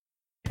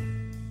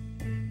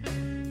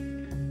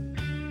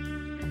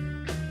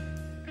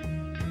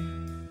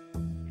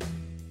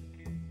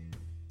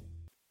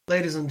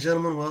Ladies and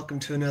gentlemen,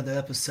 welcome to another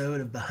episode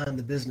of Behind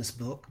the Business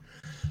Book.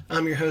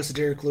 I'm your host,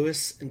 Derek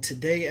Lewis, and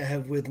today I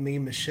have with me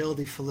Michele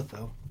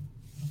DeFilippo,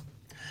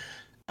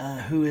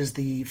 who is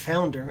the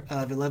founder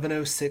of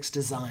 1106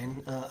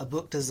 Design, a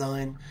book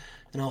design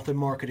and author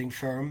marketing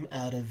firm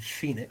out of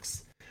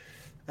Phoenix.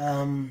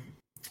 Um,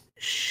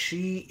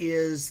 she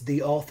is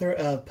the author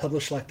of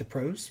Publish Like the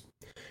Pros.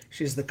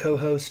 She's the co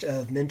host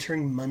of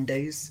Mentoring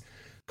Mondays,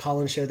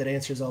 call-in show that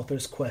answers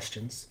authors'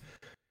 questions.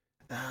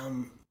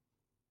 Um,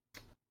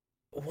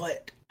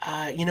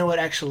 you know what?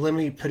 Actually, let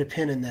me put a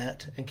pin in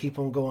that and keep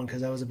on going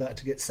because I was about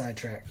to get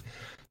sidetracked.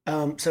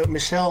 So,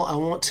 Michele, I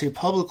want to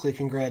publicly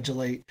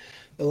congratulate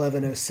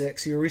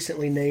 1106. You were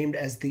recently named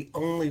as the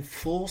only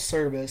full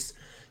service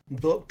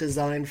book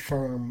design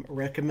firm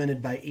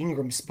recommended by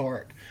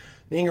IngramSpark.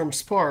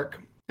 IngramSpark,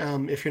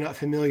 if you're not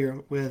familiar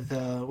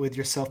with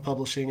your self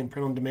publishing and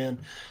print on demand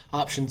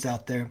options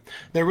out there,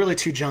 there are really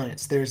two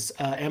giants. There's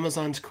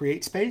Amazon's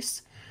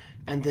CreateSpace,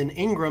 and then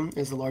Ingram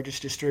is the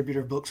largest distributor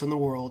of books in the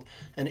world,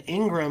 and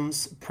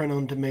Ingram's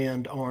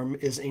print-on-demand arm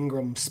is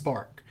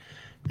IngramSpark.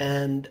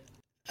 And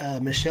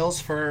Michele's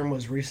firm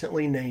was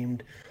recently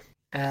named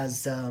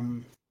as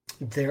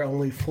their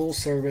only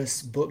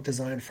full-service book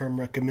design firm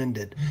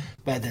recommended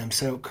by them.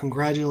 So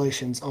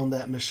congratulations on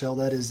that, Michele.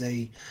 That is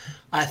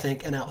I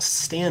think, an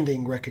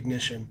outstanding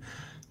recognition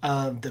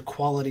of the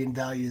quality and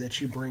value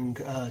that you bring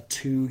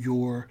to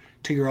your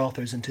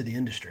authors and to the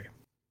industry.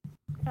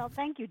 Well,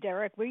 thank you,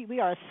 Derek. We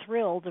are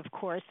thrilled, of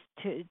course,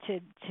 to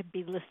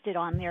be listed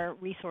on their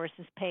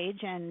resources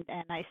page, and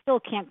I still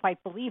can't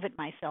quite believe it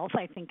myself.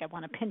 I think I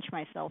want to pinch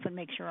myself and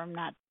make sure I'm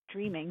not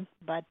dreaming,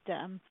 but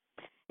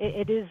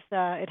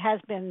it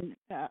has been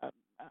a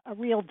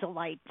real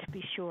delight, to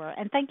be sure.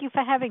 And thank you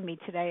for having me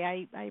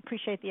today. I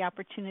appreciate the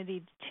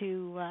opportunity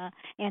to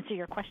answer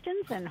your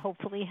questions and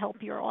hopefully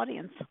help your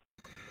audience.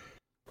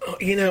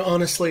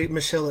 Honestly,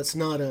 Michele, it's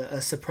not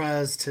a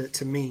surprise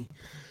to me.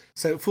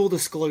 So, full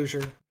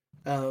disclosure,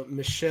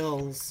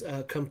 Michele's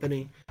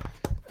company,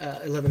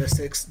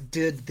 1106,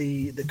 did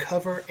the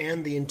cover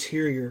and the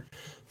interior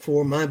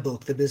for my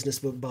book, The Business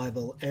Book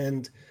Bible.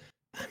 And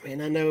I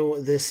mean, I know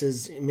this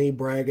is me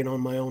bragging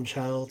on my own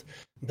child,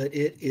 but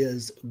it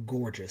is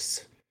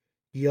gorgeous.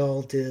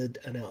 Y'all did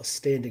an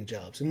outstanding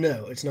job. So,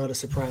 no, it's not a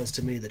surprise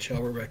to me that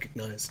y'all were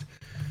recognized.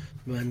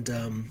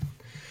 And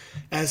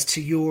as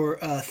to your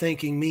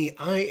thanking me,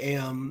 I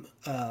am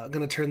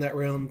going to turn that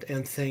around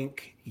and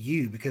thank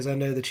you because I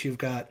know that you've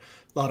got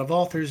a lot of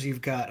authors,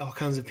 you've got all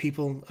kinds of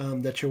people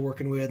that you're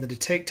working with, and to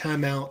take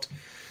time out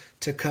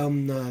to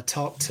come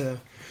talk to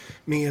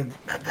me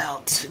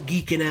about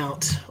geeking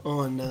out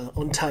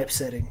on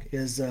typesetting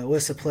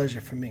was a pleasure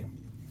for me.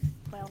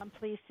 Well, I'm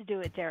pleased to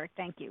do it, Derek.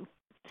 Thank you.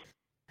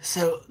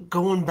 So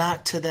going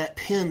back to that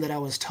pen that I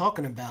was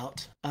talking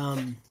about,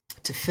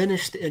 to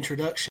finish the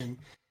introduction,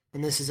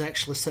 and this is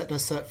actually setting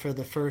us up for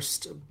the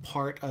first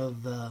part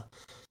of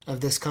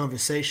this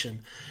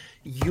conversation.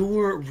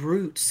 Your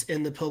roots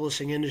in the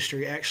publishing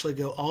industry actually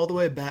go all the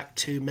way back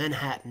to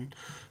Manhattan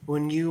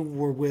when you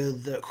were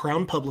with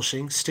Crown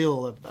Publishing,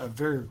 still a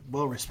very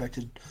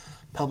well-respected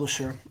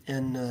publisher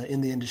in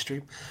the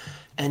industry,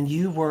 and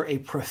you were a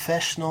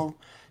professional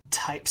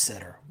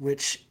typesetter,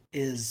 which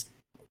is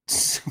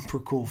super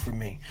cool for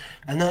me.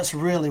 And that's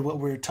really what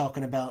we're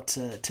talking about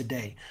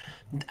today.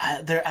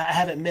 I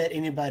haven't met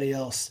anybody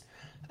else,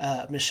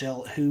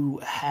 Michele, who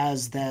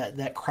has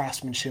that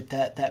craftsmanship,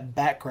 that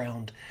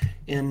background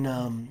in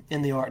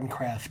the art and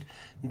craft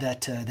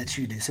that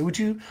you do. So, would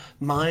you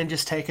mind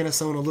just taking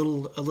us on a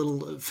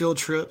little field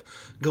trip,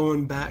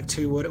 going back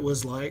to what it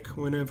was like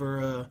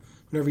whenever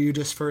you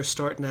just first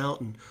starting out,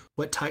 and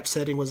what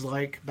typesetting was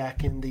like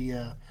back in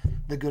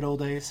the good old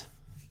days?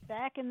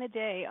 Back in the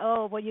day.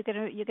 Oh, well, you're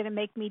gonna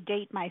make me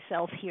date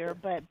myself here,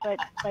 but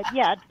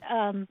yeah.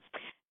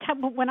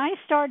 When I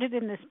started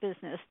in this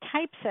business,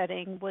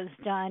 typesetting was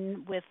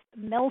done with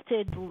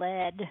melted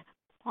lead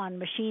on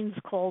machines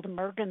called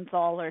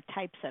Mergenthaler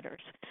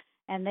typesetters,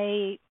 and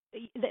they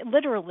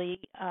literally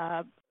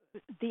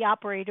the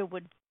operator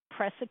would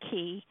press a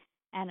key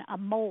and a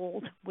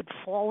mold would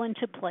fall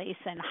into place,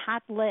 and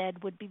hot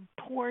lead would be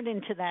poured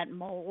into that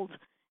mold,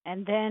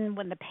 and then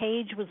when the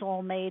page was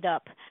all made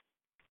up,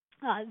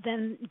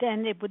 then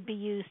it would be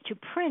used to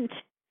print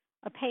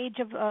a page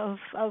of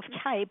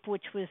type,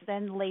 which was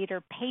then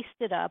later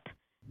pasted up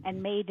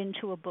and made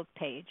into a book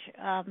page.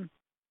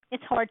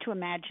 It's hard to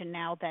imagine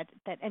now that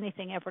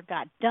anything ever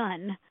got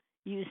done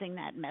using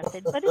that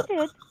method, but it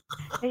did.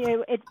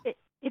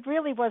 It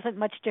really wasn't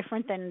much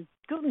different than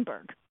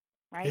Gutenberg,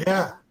 right?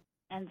 Yeah.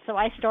 And so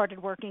I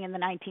started working in the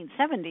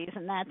 1970s,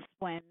 and that's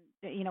when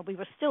we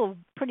were still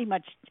pretty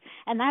much,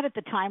 and that at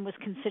the time was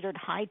considered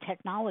high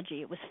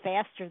technology. It was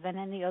faster than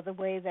any other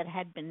way that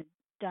had been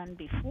done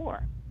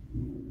before.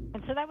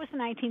 And so that was the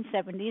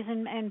 1970s,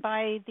 and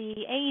by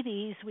the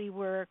 80s, we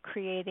were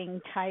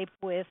creating type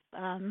with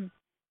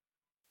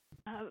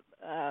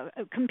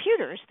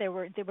computers. There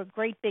were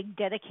great big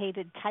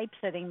dedicated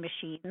typesetting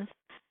machines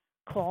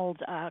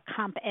called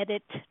Comp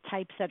Edit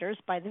typesetters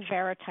by the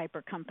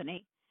Verityper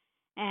company,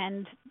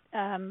 and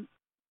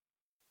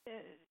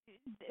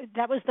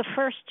that was the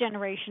first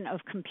generation of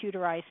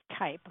computerized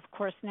type. Of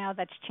course, now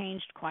that's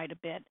changed quite a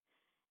bit.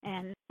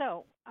 And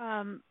so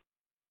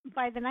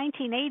by the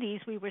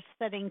 1980s, we were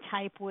setting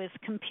type with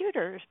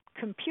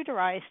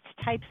computerized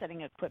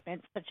typesetting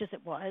equipment, such as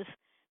it was.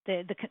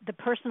 The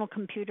personal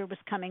computer was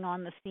coming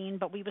on the scene,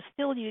 but we were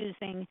still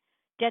using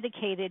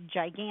dedicated,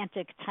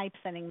 gigantic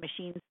typesetting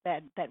machines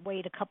that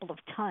weighed a couple of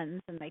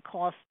tons, and they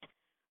cost,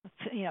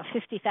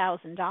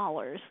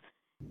 $50,000.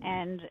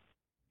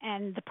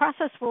 And the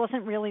process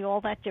wasn't really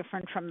all that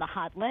different from the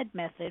hot lead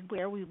method,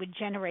 where we would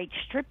generate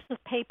strips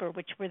of paper,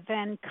 which were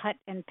then cut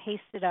and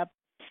pasted up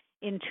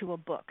into a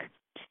book.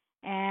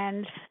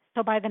 And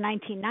so by the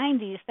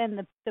 1990s,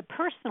 then the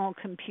personal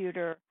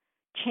computer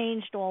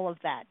changed all of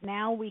that.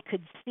 Now we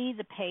could see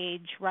the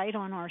page right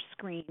on our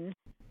screen.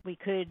 We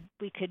could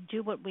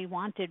do what we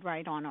wanted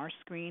right on our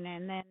screen,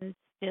 and then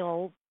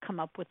still come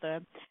up with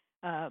a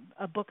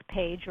book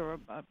page or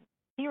a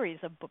series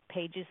of book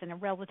pages in a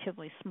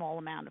relatively small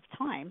amount of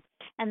time.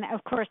 And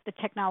of course, the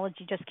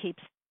technology just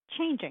keeps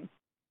changing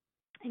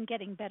and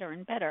getting better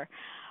and better.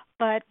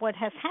 But what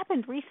has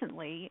happened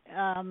recently,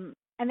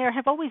 and there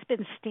have always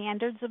been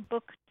standards of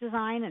book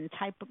design and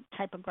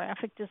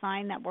typographic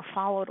design that were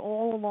followed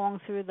all along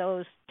through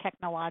those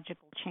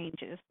technological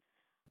changes.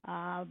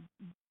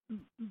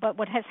 But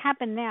what has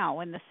happened now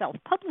in the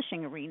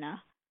self-publishing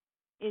arena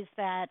is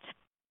that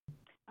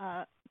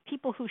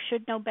people who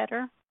should know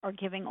better are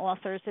giving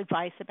authors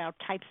advice about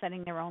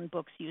typesetting their own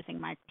books using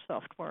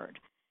Microsoft Word.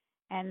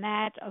 And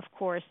that, of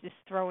course, is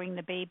throwing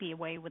the baby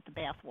away with the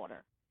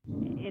bathwater.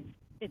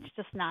 It's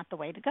just not the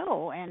way to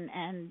go.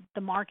 And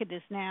the market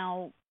is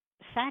now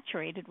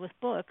saturated with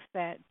books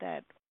that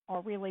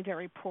are really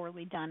very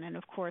poorly done. And,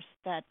 of course,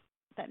 that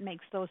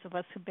makes those of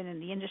us who've been in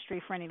the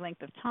industry for any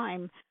length of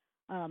time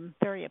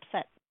very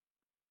upset.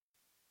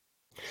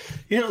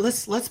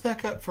 Let's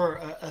back up for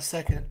a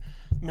second,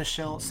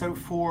 Michele. So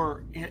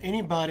for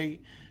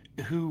anybody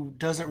who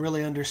doesn't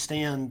really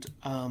understand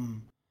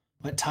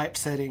what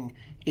typesetting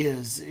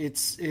is,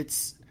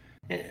 it's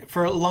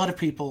for a lot of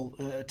people,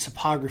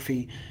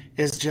 typography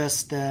is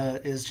just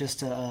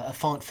a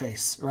font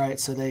face, right?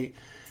 So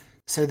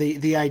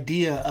the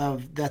idea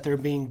of that they're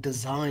being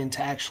designed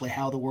to actually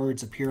how the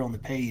words appear on the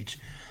page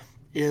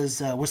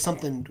was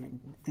something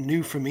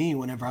new for me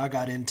whenever I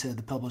got into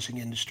the publishing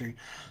industry.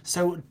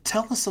 So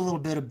tell us a little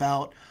bit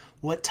about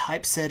what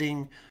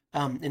typesetting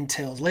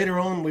entails. Later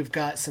on, we've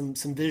got some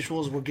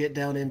visuals. We'll get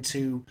down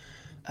into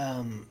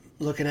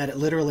looking at it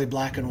literally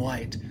black and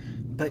white,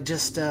 but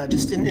just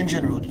in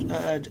general,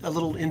 a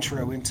little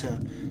intro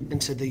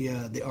into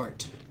the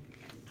art.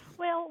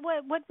 Well,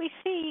 what we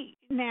see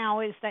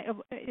now is that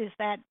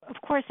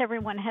of course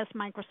everyone has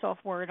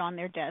Microsoft Word on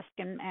their desk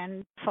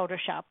and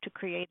Photoshop to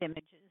create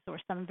images or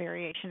some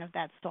variation of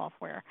that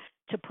software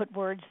to put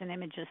words and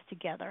images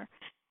together.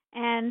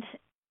 And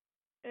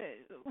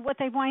what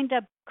they wind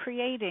up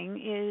creating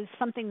is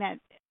something that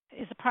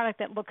is a product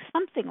that looks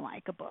something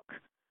like a book,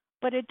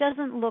 but it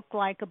doesn't look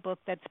like a book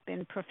that's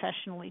been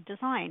professionally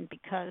designed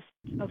because,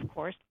 of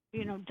course,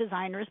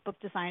 book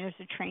designers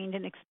are trained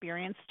and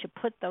experienced to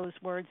put those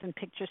words and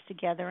pictures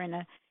together in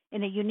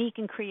a unique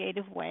and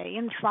creative way,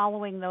 and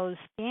following those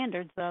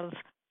standards of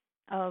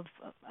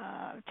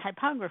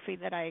typography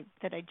that I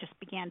just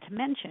began to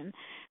mention.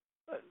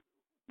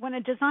 When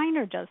a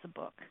designer does a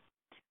book,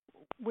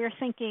 we're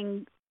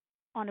thinking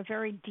on a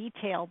very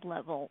detailed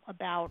level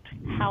about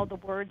how the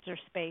words are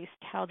spaced,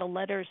 how the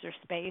letters are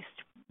spaced,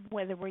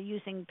 whether we're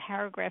using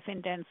paragraph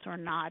indents or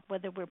not,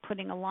 whether we're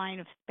putting a line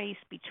of space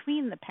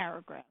between the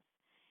paragraphs.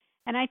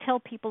 And I tell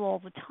people all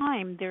the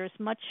time there's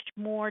much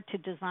more to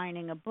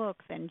designing a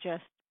book than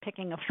just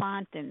picking a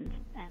font and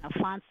a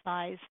font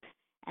size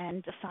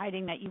and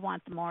deciding that you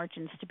want the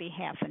margins to be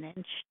half an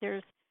inch.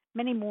 There's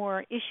many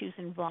more issues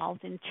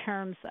involved in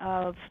terms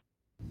of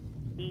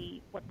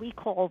what we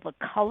call the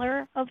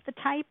color of the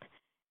type.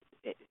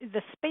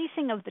 The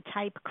spacing of the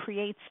type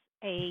creates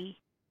a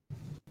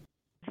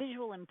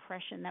visual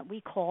impression that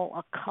we call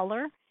a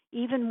color,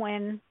 even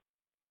when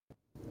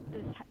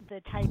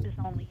the type is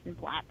only in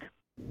black.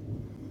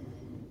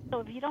 So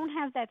if you don't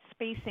have that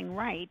spacing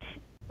right,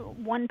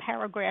 one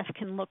paragraph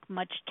can look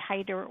much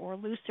tighter or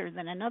looser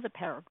than another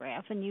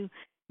paragraph, and you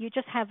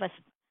just have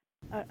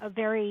a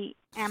very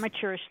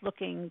amateurish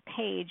looking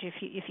page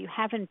if you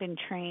haven't been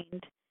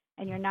trained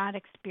and you're not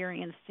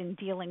experienced in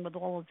dealing with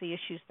all of the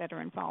issues that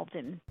are involved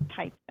in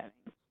typesetting.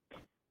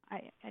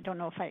 I don't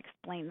know if I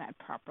explained that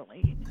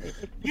properly.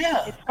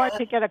 It's hard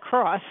to get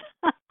across.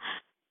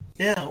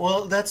 Yeah,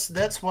 well,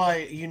 that's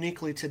why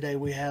uniquely today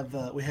we have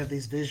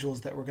these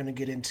visuals that we're going to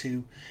get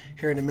into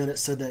here in a minute,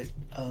 so that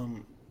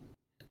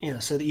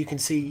so that you can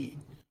see,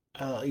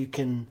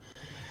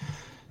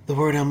 the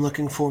word I'm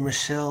looking for,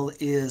 Michele,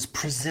 is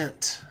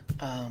present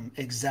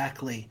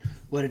exactly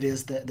what it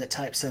is that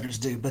typesetters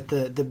do. But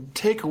the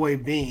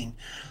takeaway being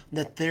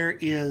that there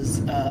is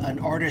an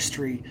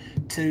artistry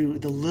to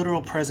the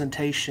literal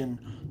presentation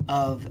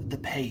of the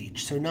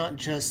page. So not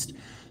just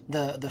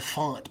the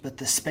font, but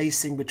the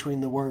spacing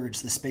between the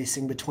words, the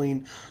spacing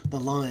between the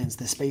lines,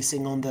 the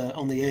spacing on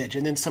the edge,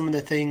 and then some of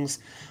the things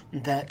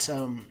that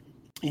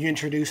you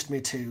introduced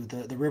me to,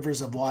 the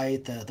rivers of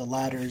white, the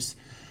ladders,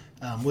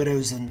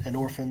 widows and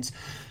orphans.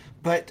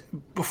 But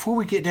before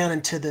we get down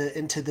into the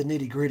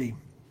nitty gritty,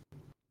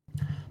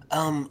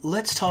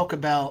 let's talk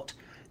about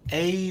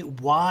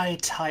why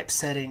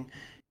typesetting,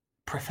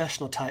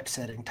 professional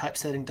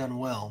typesetting done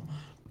well,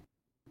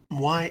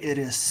 why it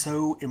is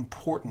so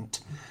important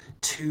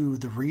to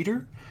the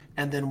reader,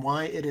 and then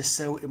why it is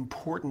so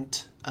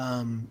important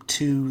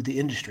to the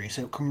industry,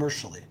 so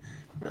commercially,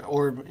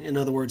 or in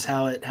other words,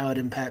 how it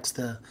impacts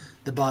the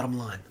bottom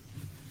line.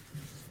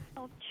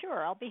 Oh,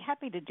 sure, I'll be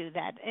happy to do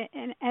that.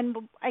 And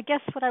I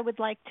guess what I would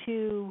like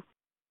to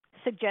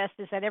suggest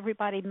is that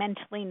everybody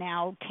mentally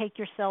now take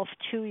yourself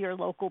to your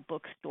local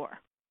bookstore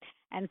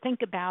and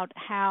think about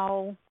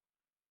how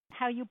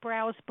you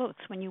browse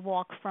books when you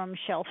walk from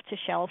shelf to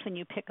shelf and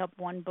you pick up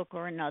one book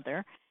or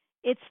another.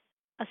 It's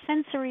a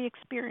sensory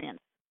experience,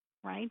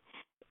 right?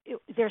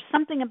 There's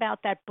something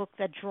about that book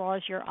that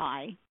draws your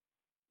eye.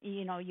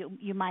 You know,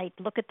 you might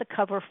look at the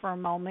cover for a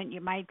moment, you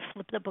might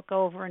flip the book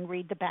over and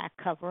read the back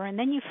cover, and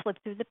then you flip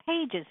through the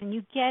pages and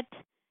you get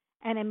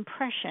an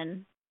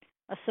impression,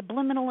 a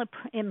subliminal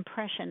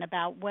impression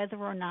about whether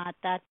or not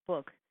that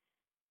book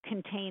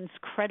contains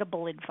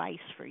credible advice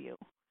for you.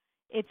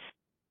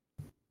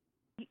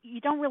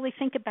 You don't really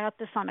think about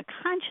this on a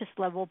conscious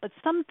level, but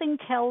something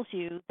tells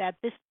you that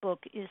this book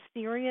is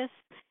serious,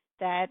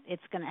 that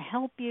it's going to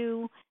help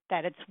you,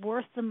 that it's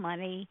worth the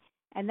money,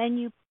 and then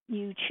you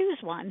choose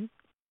one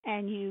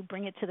and you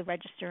bring it to the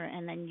register,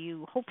 and then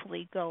you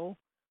hopefully go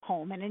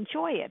home and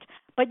enjoy it.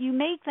 But you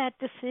make that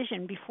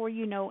decision before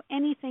you know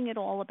anything at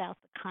all about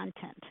the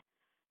content.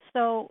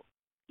 So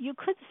you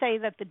could say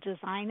that the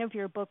design of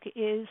your book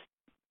is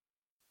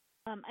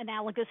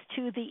analogous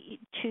to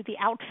the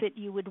outfit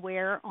you would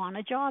wear on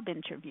a job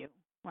interview,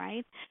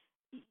 right?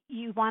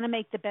 You want to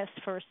make the best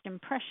first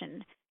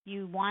impression.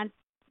 You want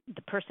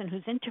the person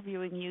who's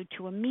interviewing you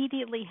to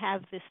immediately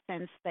have this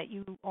sense that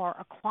you are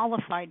a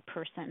qualified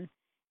person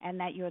and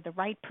that you're the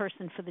right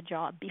person for the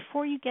job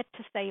before you get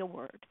to say a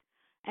word.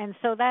 And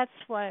so that's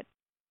what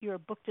your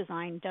book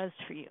design does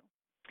for you,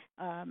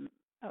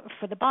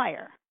 for the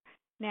buyer.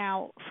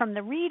 Now, from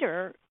the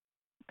reader,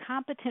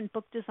 competent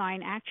book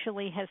design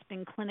actually has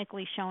been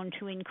clinically shown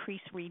to increase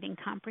reading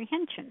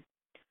comprehension.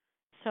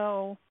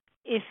 So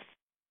if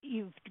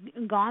you've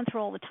gone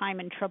through all the time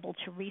and trouble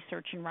to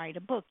research and write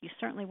a book, you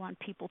certainly want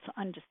people to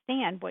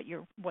understand what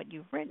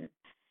you've written.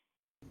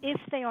 If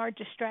they are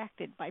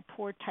distracted by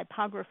poor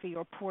typography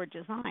or poor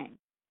design,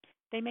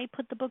 they may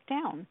put the book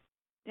down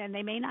and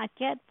they may not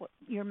get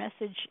your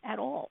message at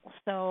all.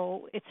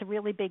 So it's a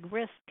really big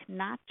risk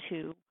not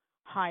to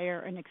hire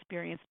an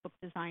experienced book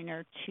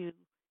designer to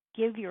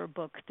give your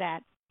book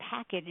that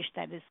package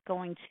that is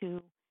going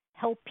to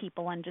help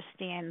people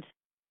understand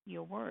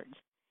your words.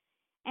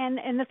 And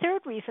the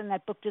third reason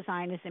that book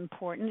design is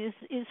important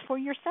is for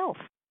yourself.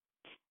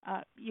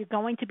 You're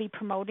going to be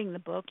promoting the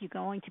book. You're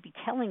going to be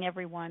telling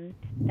everyone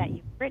that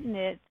you've written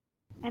it,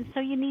 and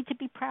so you need to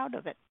be proud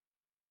of it.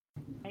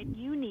 Right?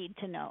 You need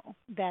to know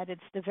that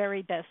it's the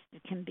very best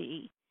it can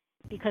be,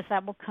 because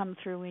that will come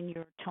through in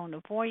your tone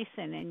of voice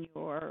and in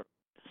your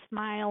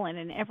smile and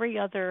in every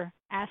other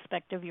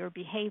aspect of your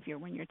behavior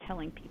when you're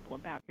telling people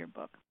about your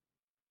book.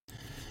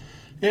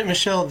 Yeah,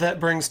 Michele, that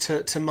brings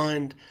to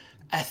mind,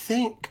 I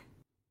think,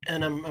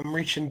 and I'm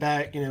reaching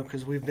back,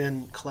 because we've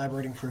been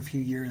collaborating for a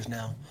few years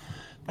now,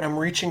 but I'm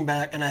reaching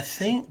back, and I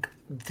think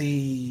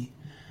the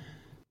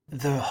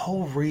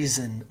whole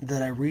reason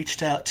that I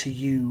reached out to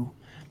you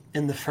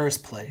in the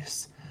first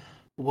place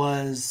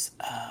was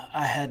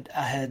I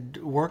had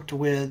worked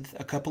with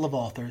a couple of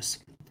authors,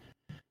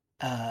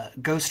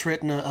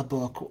 ghostwritten a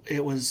book.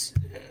 It was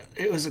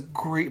a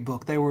great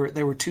book. They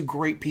were two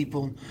great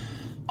people,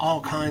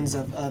 all kinds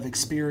of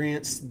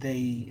experience.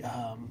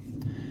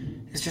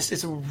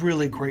 It's a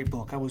really great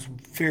book. I was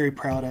very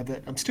proud of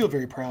it. I'm still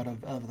very proud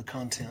of the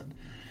content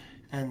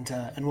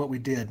and what we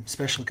did,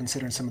 especially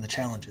considering some of the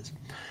challenges.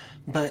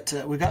 But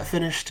we got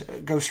finished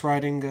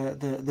ghostwriting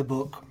the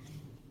book,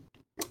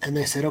 and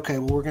they said, okay,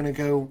 well, we're going to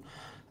go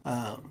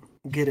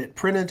get it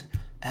printed,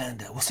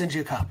 and we'll send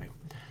you a copy.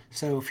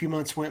 So a few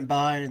months went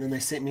by, and then they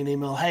sent me an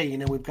email. Hey,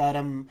 we've got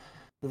them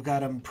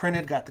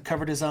printed, got the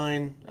cover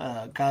design,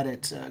 got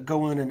it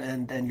going,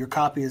 and your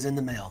copy is in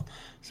the mail.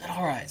 I said,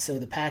 all right. So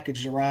the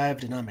package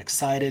arrived, and I'm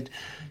excited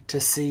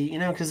to see,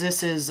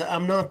 because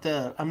I'm not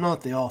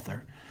the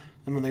author.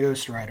 I'm the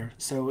ghostwriter,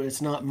 so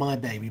it's not my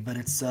baby, but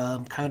it's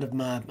kind of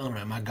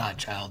my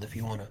godchild, if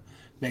you want to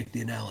make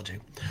the analogy.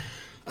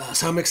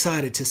 So I'm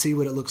excited to see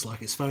what it looks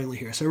like. It's finally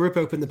here. So I rip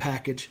open the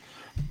package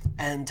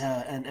and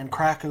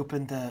crack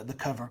open the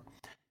cover.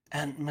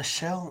 And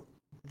Michele,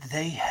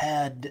 they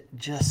had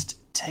just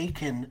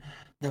taken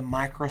the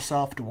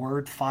Microsoft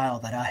Word file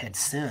that I had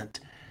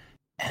sent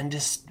and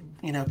just,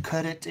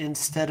 cut it,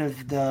 instead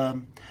of the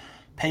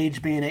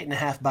page being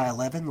 8.5 by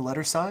 11, the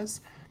letter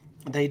size,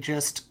 they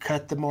just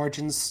cut the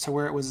margins to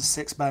where it was a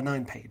 6 by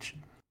 9 page.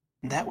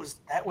 That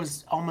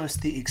was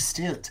almost the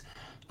extent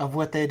of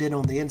what they did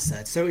on the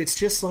inside. So it's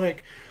just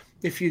like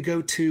if you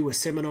go to a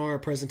seminar or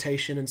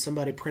presentation and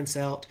somebody prints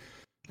out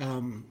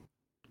um,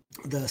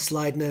 the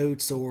slide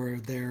notes or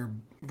their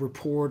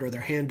report or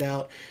their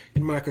handout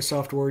in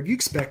Microsoft Word, you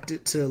expect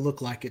it to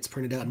look like it's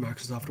printed out in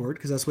Microsoft Word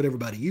because that's what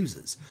everybody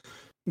uses.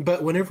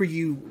 But whenever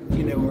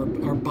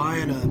are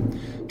buying a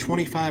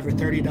 $25 or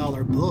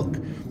 $30 book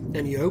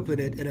and you open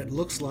it and it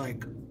looks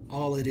like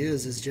all it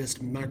is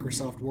just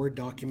Microsoft Word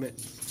document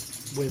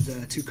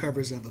with two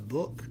covers of a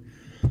book,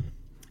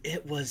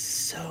 it was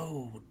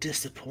so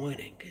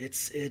disappointing.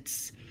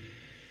 It's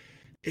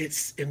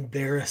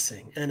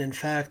embarrassing. And in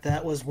fact,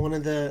 that was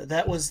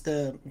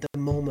the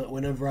moment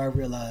whenever I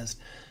realized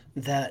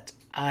that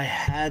I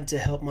had to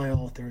help my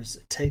authors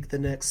take the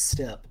next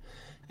step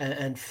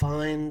and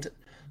find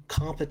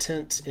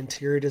competent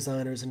interior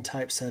designers and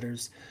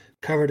typesetters,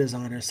 cover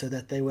designers, so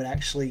that they would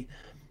actually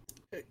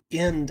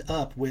end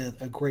up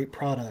with a great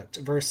product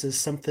versus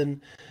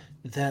something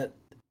that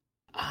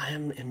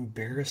I'm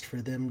embarrassed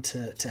for them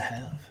to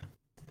have.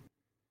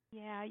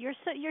 Yeah, you're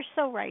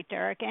so right,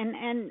 Derek,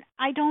 and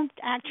I don't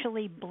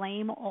actually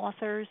blame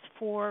authors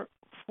for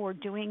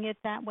doing it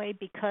that way,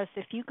 because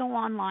if you go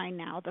online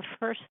now, the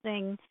first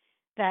thing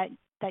that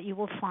you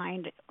will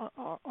find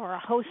are a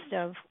host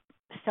of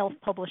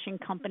self-publishing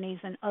companies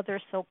and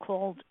other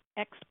so-called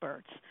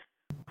experts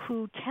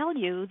who tell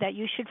you that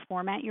you should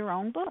format your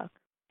own book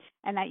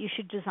and that you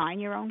should design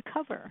your own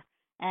cover.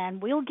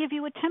 And we'll give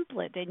you a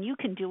template and you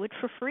can do it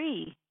for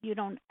free. You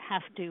don't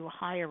have to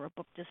hire a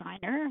book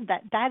designer.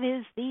 That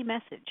is the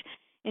message.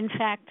 In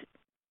fact,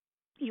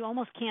 you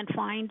almost can't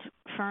find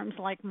firms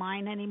like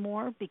mine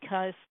anymore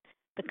because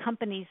the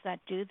companies that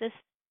do this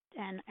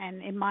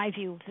and in my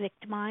view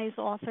victimize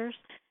authors,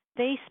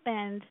 they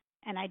spend,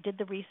 and I did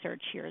the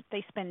research here,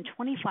 they spend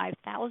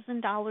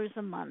 $25,000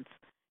 a month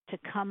to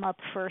come up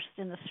first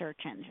in the search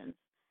engines.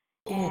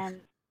 Oh,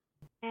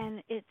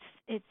 And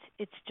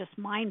it's just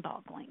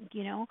mind-boggling,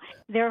 you know.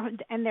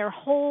 Their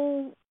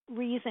whole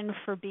reason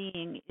for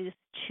being is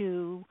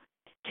to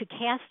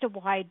cast a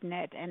wide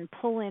net and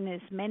pull in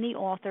as many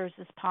authors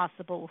as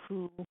possible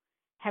who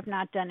have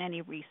not done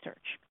any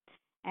research.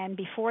 And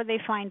before they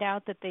find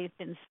out that they've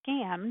been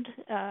scammed,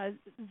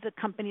 the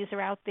companies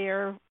are out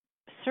there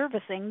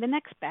servicing the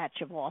next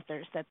batch of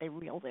authors that they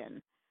reeled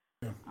in.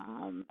 yeah.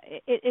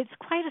 It's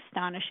quite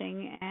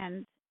astonishing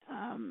and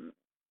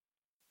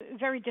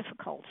very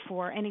difficult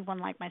for anyone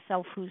like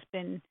myself who's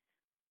been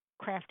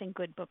crafting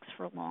good books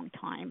for a long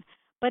time.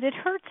 But it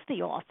hurts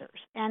the authors,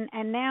 and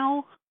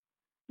now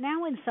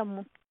in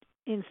some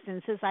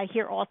instances I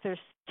hear authors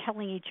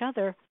telling each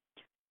other,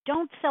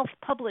 "Don't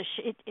self-publish.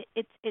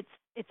 It's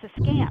a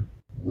scam."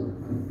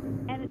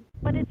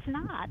 But it's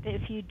not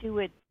if you do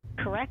it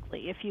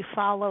correctly. If you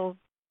follow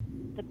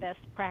the best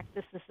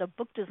practices of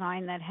book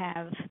design that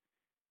have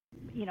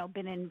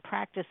been in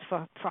practice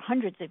for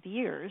hundreds of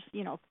years.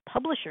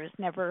 Publishers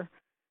never,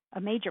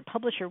 a major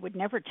publisher would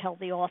never tell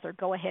the author,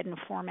 go ahead and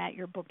format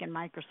your book in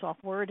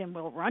Microsoft Word and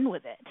we'll run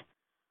with it.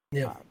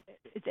 Yeah.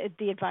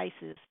 The advice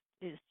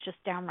is just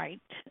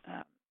downright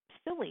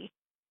silly.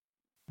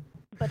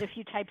 But if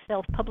you type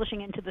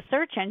self-publishing into the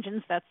search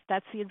engines,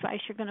 that's the advice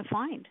you're going to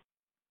find.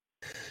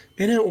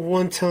 At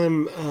one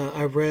time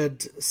I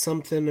read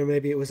something, or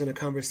maybe it was in a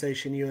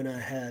conversation you and I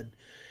had.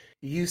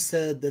 You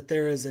said that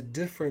there is a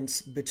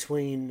difference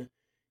between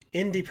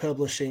indie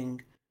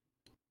publishing,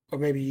 or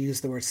maybe you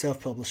use the word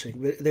self-publishing,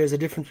 but there's a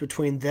difference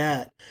between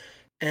that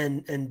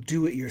and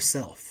do it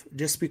yourself.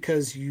 Just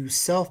because you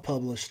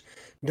self-published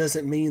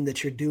doesn't mean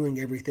that you're doing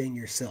everything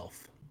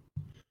yourself.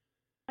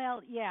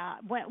 Well, yeah.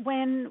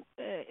 When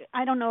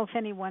I don't know if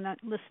anyone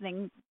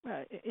listening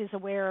is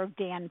aware of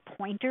Dan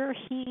Poynter.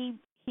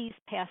 He's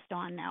passed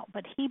on now,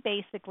 but he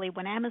basically,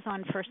 when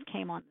Amazon first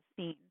came on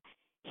the scene,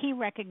 he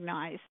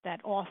recognized that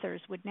authors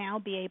would now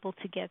be able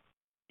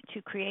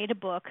to create a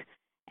book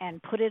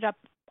and put it up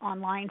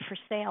online for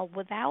sale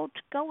without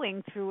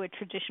going through a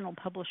traditional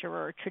publisher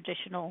or a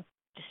traditional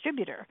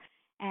distributor.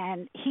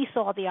 And he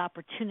saw the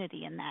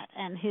opportunity in that,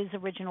 and his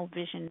original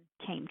vision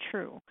came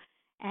true.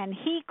 And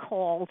he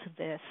called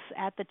this,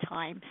 at the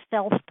time,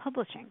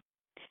 self-publishing,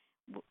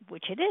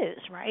 which it is,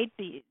 right?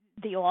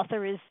 The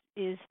author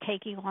is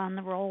taking on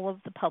the role of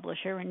the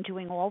publisher and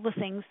doing all the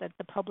things that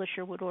the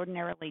publisher would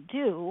ordinarily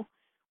do,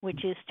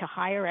 which is to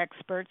hire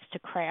experts to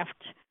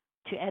craft,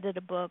 to edit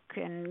a book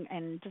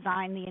and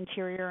design the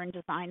interior and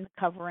design the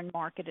cover and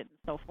market it and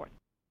so forth.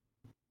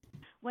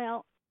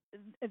 Well,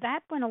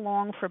 that went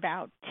along for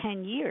about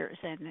 10 years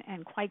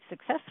and quite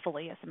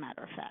successfully, as a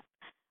matter of fact.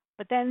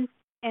 But then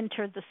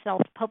entered the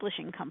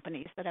self-publishing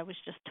companies that I was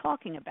just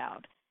talking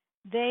about.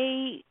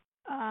 They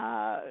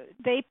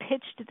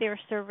pitched their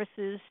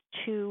services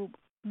to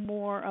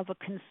more of a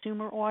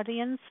consumer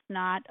audience,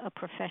 not a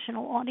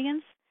professional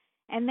audience.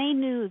 And they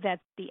knew that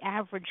the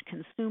average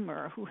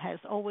consumer who has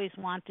always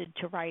wanted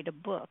to write a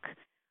book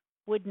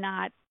would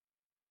not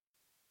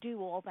do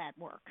all that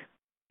work.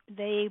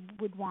 They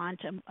would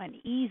want an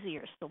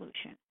easier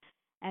solution.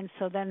 And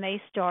so then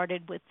they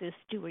started with this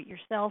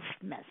do-it-yourself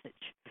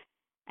message.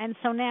 And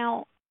so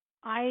now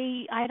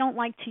I don't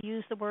like to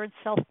use the word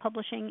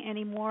self-publishing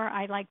anymore.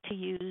 I like to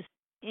use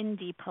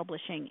indie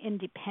publishing,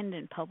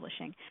 independent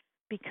publishing,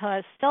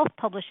 because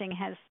self-publishing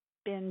has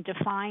been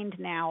defined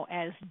now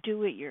as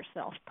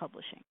do-it-yourself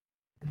publishing.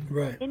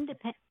 Right.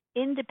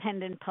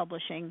 Independent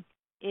publishing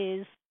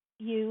is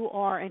you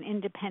are an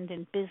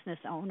independent business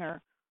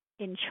owner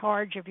in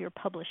charge of your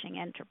publishing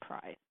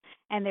enterprise.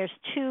 And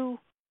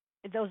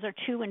those are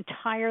two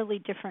entirely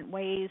different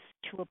ways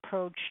to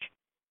approach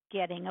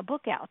getting a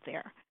book out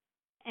there.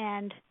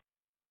 And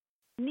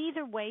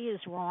neither way is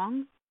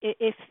wrong.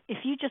 If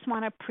you just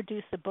want to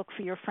produce a book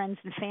for your friends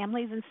and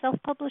family, then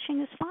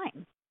self-publishing is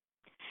fine.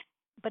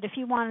 But if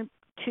you want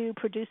to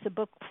produce a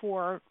book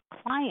for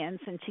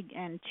clients and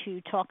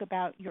to talk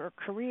about your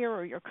career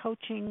or your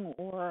coaching,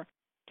 or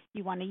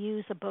you want to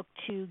use a book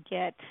to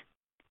get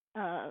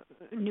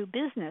new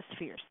business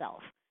for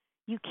yourself,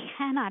 you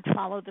cannot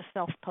follow the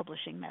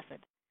self-publishing method.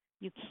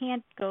 You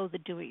can't go the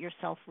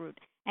do-it-yourself route.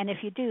 And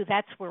if you do,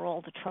 that's where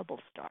all the trouble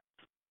starts.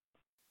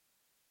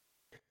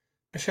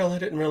 Michelle, I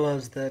didn't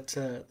realize that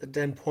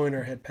Dan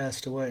Poynter had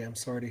passed away. I'm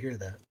sorry to hear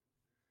that.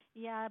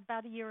 Yeah,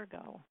 about a year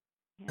ago.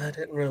 I Yeah.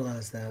 didn't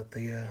realize that.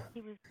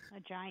 He was a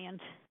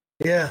giant.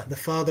 The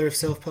father of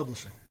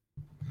self-publishing.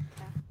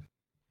 Yeah.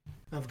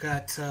 I've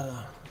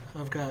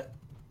got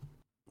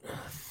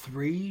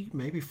 3,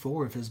 maybe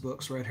 4 of his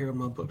books right here on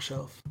my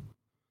bookshelf.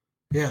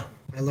 Yeah,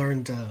 I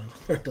learned a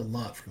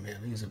lot from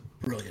him. He's a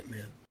brilliant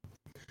man.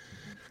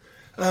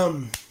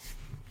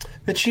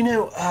 But you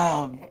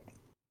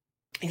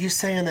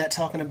saying that,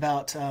 talking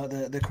about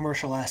the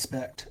commercial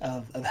aspect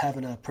of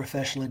having a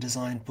professionally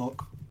designed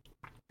book.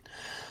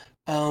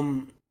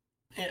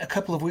 A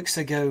couple of weeks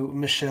ago,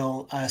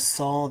 Michelle, I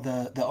saw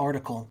the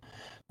article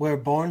where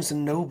Barnes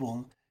and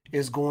Noble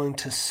is going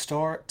to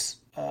start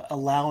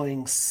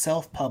allowing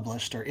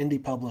self-published or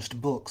indie-published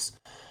books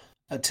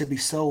to be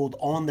sold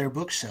on their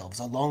bookshelves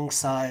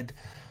alongside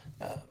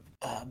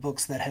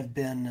books that have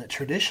been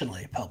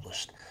traditionally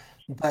published.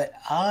 But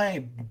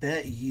I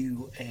bet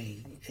you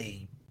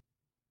a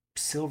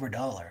silver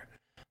dollar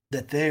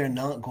that they are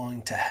not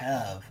going to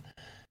have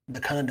the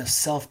kind of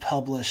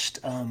self-published,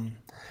 and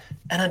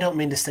I don't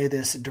mean to say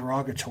this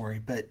derogatory,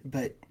 but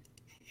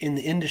in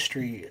the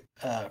industry,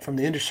 from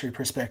the industry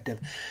perspective,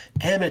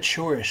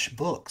 amateurish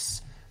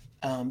books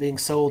being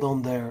sold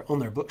on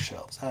their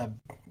bookshelves.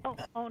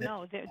 Oh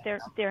no,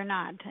 they're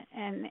not.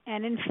 And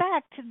in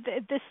fact,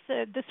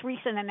 this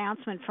recent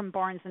announcement from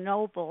Barnes and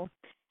Noble,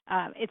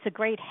 it's a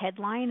great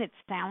headline. It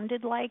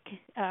sounded like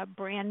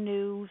brand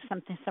new,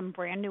 some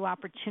brand new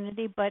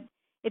opportunity, but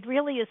it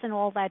really isn't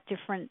all that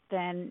different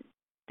than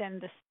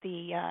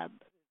the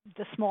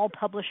small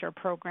publisher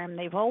program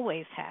they've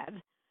always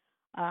had.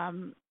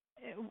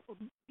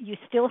 You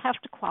still have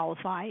to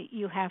qualify.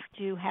 You have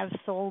to have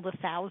sold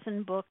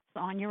 1,000 books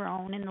on your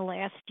own in the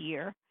last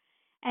year.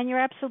 And you're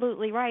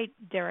absolutely right,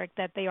 Derek,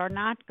 that they are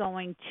not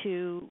going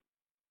to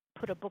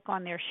put a book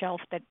on their shelf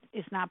that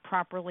is not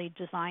properly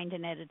designed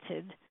and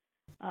edited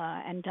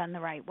and done the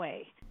right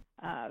way,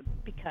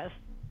 because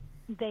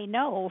they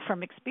know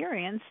from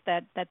experience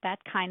that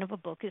kind of a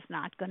book is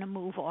not going to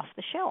move off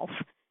the shelf.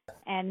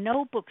 And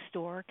no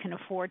bookstore can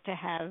afford to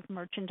have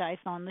merchandise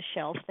on the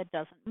shelf that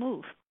doesn't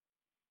move.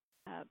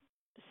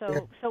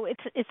 So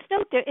it's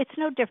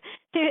no different.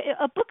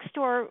 A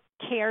bookstore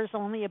cares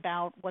only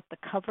about what the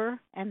cover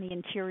and the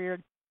interior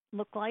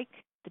look like,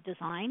 the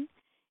design.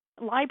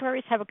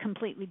 Libraries have a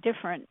completely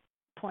different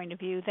point of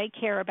view. They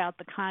care about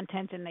the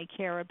content and they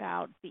care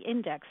about the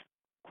index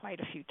quite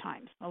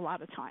a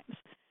lot of times.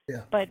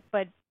 Yeah. But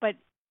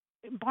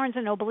Barnes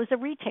and Noble is a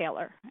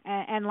retailer,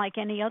 and like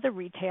any other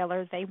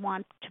retailer, they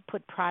want to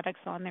put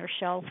products on their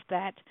shelf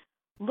that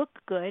look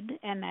good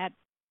and that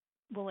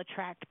will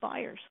attract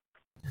buyers.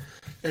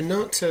 And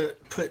not to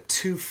put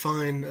too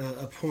fine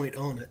a point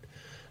on it,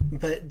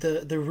 but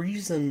the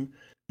reason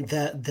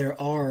that there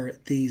are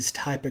these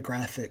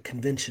typographic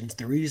conventions,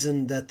 the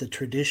reason that the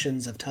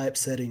traditions of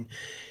typesetting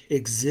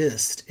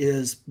exist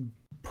is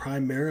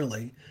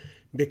primarily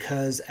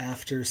because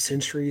after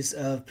centuries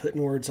of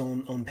putting words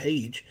on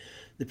page,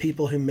 the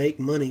people who make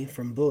money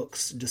from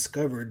books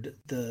discovered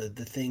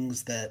the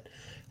things that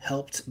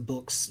helped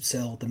books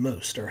sell the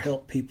most or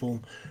help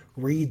people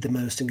read the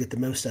most and get the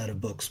most out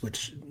of books,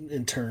 which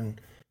in turn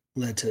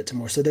led to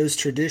more. So those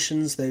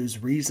traditions, those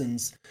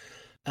reasons,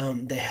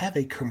 they have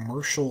a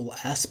commercial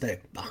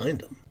aspect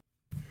behind them.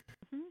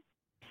 Mm-hmm.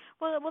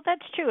 Well,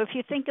 that's true. If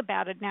you think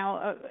about it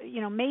now,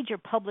 major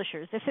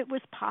publishers, if it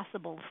was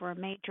possible for a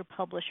major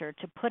publisher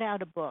to put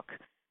out a book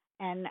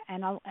and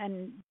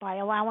by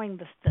allowing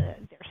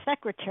their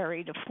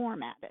secretary to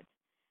format it,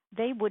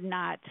 they would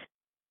not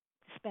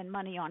spend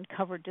money on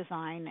cover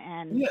design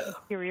and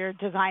interior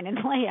design and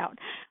layout.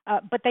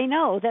 But they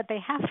know that they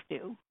have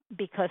to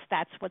because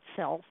that's what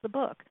sells the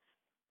book.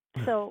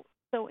 So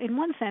in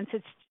one sense,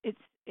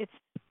 it's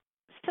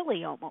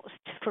silly almost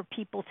for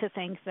people to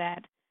think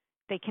that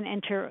they can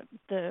enter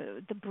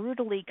the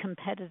brutally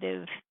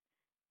competitive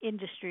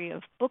industry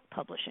of book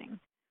publishing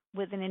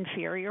with an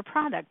inferior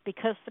product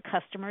because the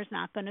customer is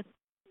not going to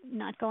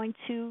not going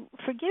to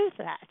forgive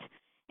that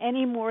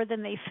any more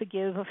than they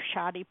forgive a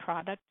shoddy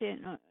product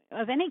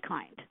of any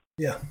kind.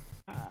 Yeah.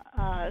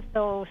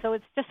 So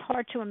it's just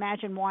hard to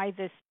imagine why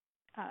this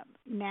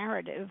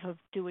narrative of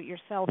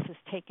do-it-yourself has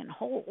taken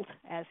hold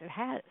as it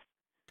has.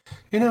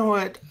 You know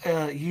what?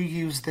 You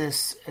used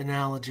this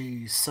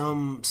analogy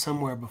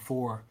somewhere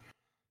before,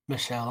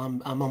 Michelle.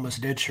 I'm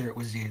almost dead sure it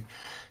was you.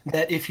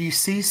 That if you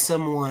see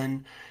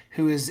someone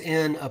who is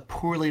in a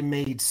poorly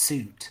made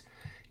suit,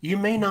 you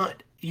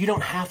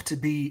don't have to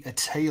be a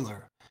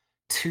tailor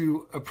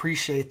to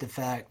appreciate the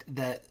fact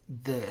that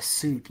the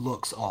suit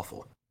looks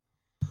awful.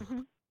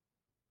 Hmm.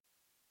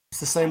 It's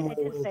the same way I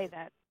did with say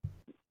that.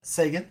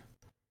 Sagan.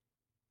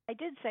 I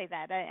did say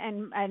that,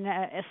 and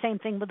same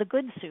thing with a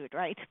good suit,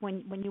 right?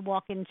 When you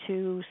walk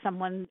into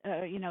someone,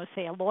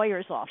 say a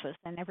lawyer's office,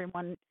 and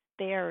everyone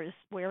there is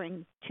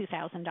wearing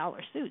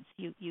 $2,000 suits,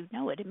 you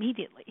know it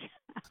immediately.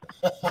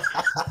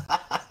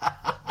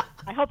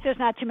 I hope there's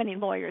not too many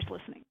lawyers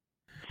listening.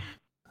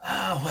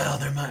 Oh, well,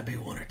 there might be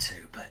one or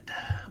two, but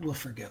we'll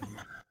forgive them.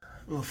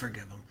 We'll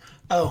forgive them.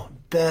 Oh,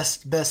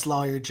 best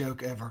lawyer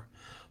joke ever.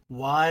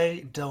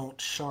 Why don't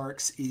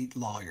sharks eat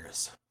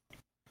lawyers?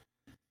 I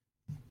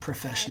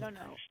Professional. don't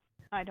know.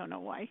 I don't know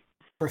why.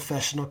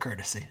 Professional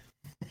courtesy.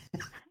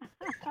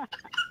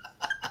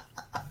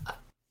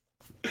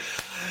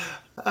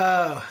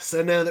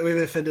 So now that we've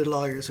offended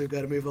lawyers, we've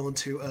got to move on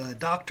to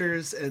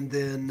doctors, and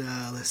then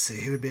let's see,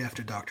 who would be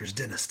after doctors?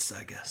 Dentists,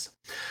 I guess.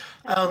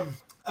 All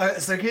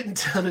right, so getting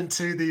down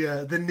into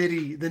the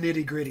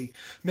nitty gritty.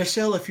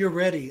 Michelle, if you're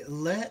ready,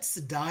 let's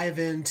dive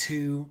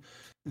into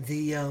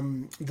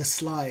the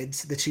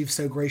slides that you've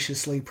so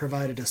graciously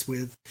provided us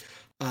with,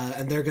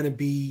 and they're going to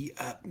be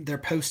they're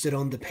posted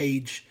on the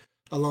page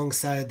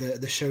alongside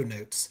the show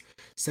notes.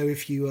 So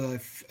if you're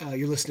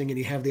listening and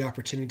you have the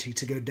opportunity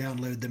to go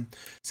download them,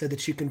 so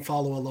that you can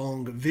follow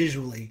along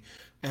visually,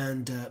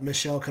 and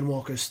Michelle can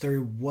walk us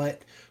through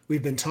what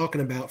we've been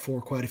talking about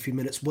for quite a few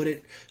minutes, what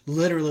it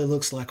literally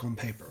looks like on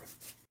paper.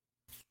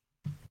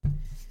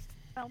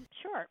 Well,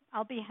 sure.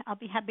 I'll be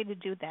happy to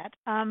do that.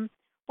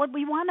 What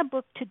we want a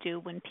book to do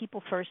when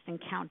people first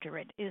encounter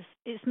it is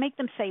make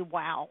them say,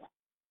 "Wow,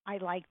 I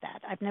like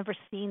that. I've never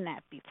seen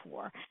that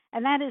before."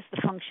 And that is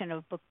the function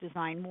of book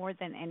design more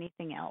than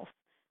anything else.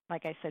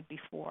 Like I said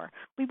before,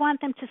 we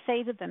want them to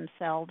say to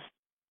themselves,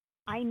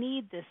 "I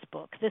need this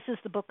book. This is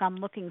the book I'm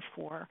looking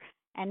for,"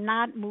 and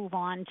not move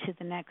on to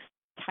the next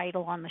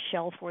title on the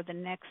shelf or the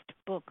next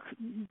book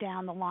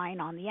down the line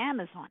on the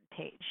Amazon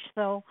page.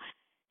 So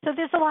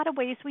there's a lot of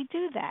ways we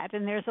do that,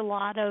 and there's a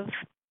lot of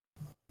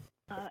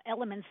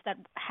elements that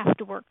have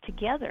to work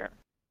together.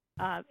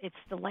 It's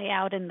the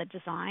layout and the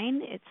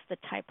design, it's the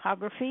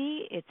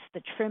typography, it's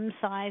the trim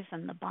size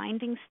and the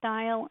binding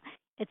style,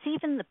 it's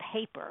even the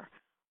paper.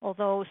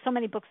 Although so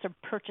many books are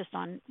purchased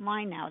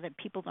online now that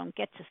people don't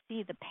get to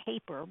see the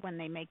paper when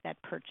they make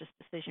that purchase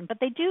decision, but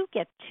they do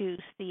get to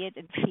see it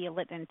and feel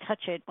it and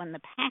touch it when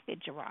the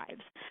package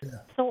arrives.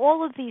 Yeah. So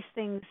all of these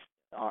things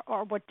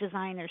are what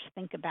designers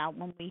think about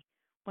when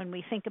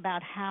we think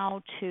about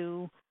how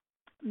to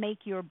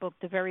make your book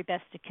the very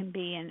best it can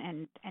be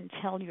and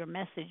tell your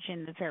message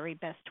in the very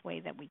best way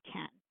that we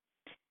can.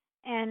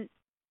 And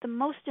the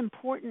most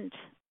important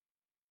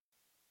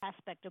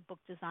aspect of book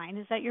design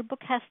is that your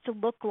book has to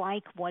look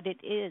like what it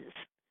is.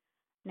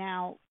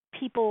 Now,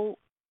 people,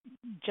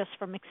 just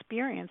from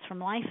experience, from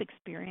life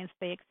experience,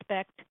 they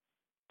expect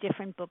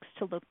different books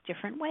to look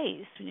different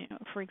ways.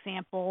 For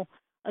example,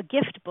 a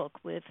gift book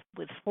with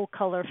full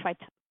color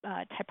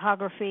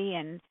typography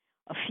and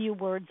a few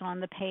words on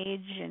the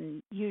page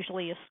and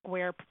usually a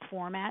square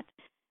format.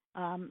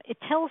 It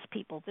tells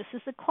people this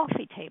is a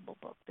coffee table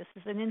book. This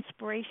is an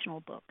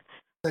inspirational book.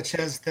 Such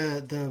as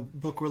the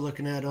book we're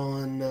looking at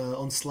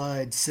on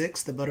slide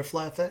 6, The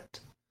Butterfly Effect.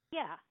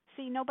 Yeah.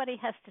 See, nobody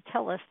has to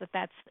tell us that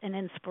that's an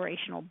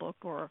inspirational book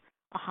or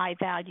a high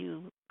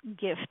value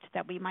gift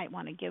that we might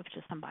want to give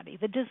to somebody.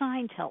 The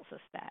design tells us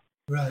that.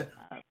 Right.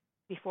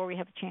 Before we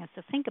have a chance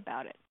to think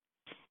about it.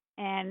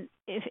 And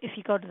if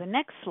you go to the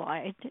next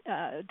slide,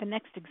 the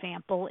next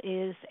example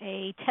is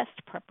a test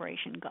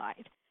preparation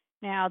guide.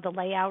 Now, the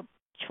layout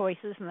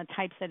choices and the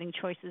typesetting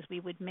choices we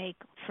would make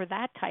for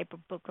that type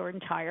of book are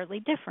entirely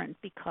different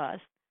because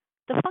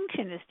the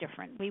function is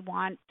different. We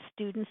want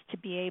students to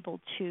be able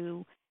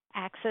to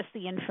access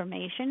the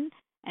information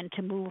and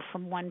to move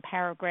from one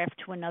paragraph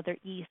to another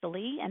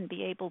easily and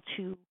be able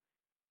to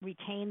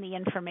retain the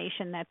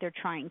information that they're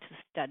trying to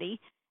study.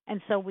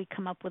 And so we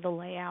come up with a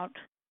layout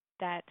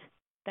that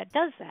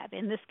does that.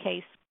 In this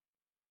case,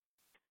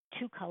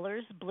 2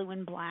 colors, blue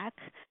and black,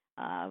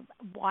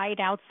 wide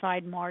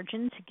outside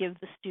margin to give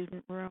the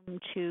student room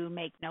to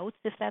make notes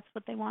if that's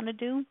what they want to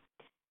do,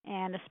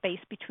 and a space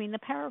between the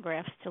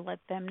paragraphs to let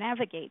them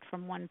navigate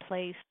from one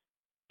place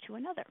to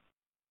another.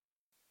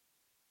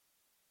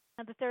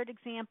 Now, the third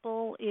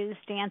example is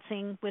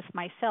Dancing with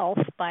Myself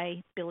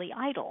by Billy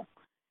Idol.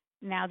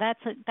 Now,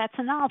 that's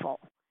a novel,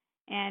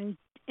 and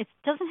it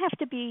doesn't have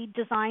to be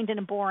designed in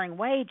a boring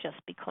way just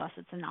because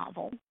it's a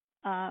novel,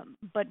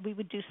 but we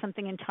would do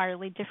something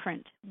entirely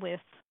different with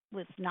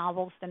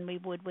novels than we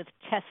would with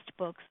test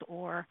books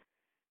or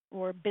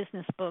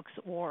business books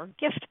or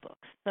gift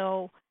books.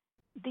 So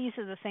these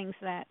are the things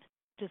that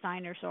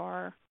designers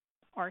are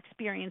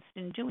experienced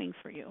in doing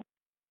for you.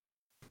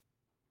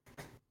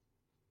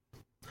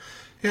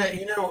 Yeah,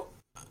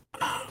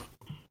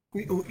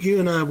 you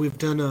and I, we've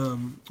done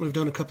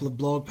a couple of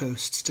blog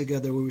posts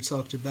together where we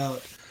talked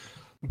about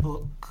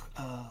book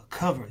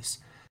covers.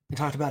 We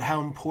talked about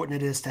how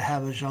important it is to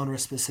have a genre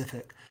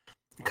specific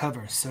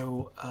cover.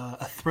 So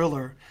a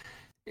thriller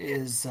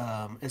is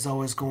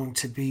always going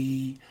to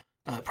be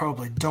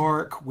probably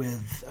dark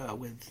with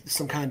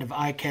some kind of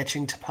eye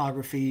catching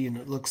typography, and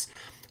it looks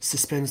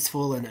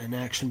suspenseful and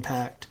action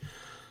packed.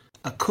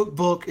 A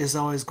cookbook is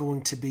always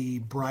going to be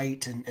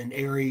bright and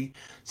airy.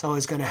 It's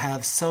always going to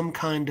have some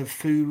kind of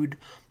food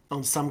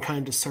on some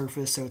kind of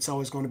surface. So it's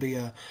always going to be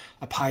a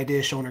pie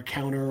dish on a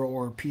counter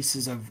or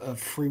pieces of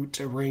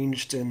fruit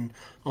arranged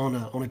on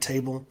a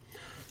table.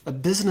 A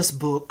business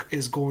book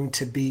is going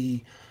to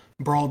be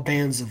broad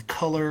bands of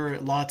color,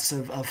 lots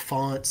of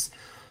fonts,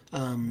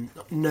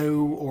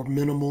 no or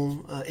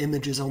minimal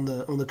images on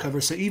the cover.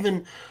 So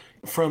even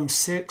from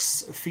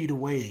 6 feet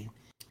away,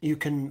 you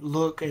can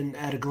look and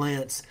at a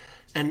glance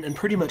and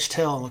pretty much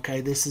tell,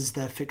 okay, this is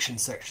the fiction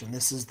section,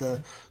 this is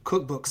the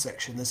cookbook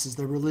section, this is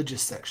the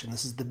religious section,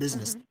 this is the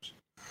business section.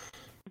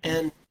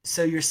 And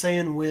so you're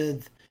saying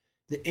with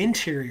the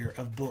interior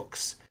of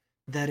books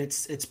that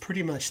it's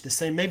pretty much the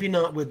same, maybe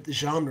not with the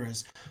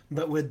genres,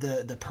 but with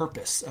the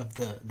purpose of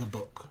the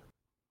book.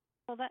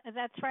 Well,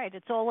 that's right.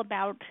 It's all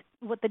about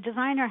what the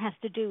designer has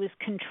to do is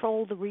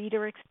control the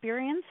reader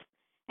experience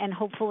and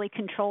hopefully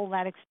control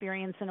that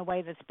experience in a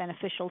way that's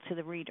beneficial to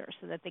the reader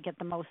so that they get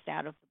the most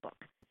out of the book.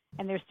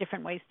 And there's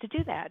different ways to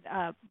do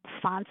that.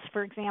 Fonts,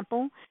 for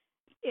example,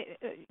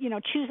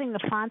 choosing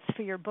the fonts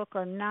for your book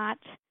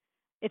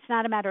it's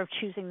not a matter of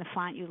choosing the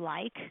font you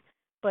like,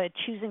 but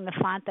choosing the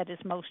font that is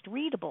most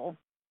readable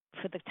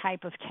for the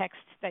type of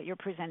text that you're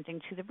presenting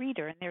to the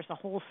reader. And there's a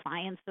whole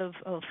science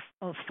of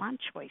font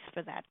choice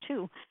for that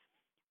too.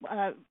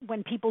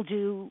 When people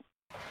do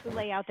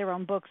lay out their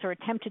own books or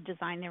attempt to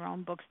design their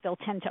own books, they'll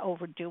tend to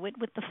overdo it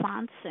with the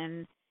fonts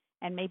and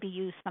maybe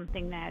use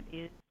something that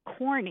is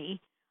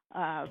corny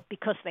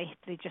because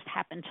they just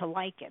happen to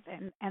like it.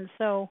 And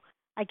so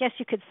I guess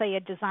you could say a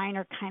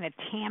designer kind of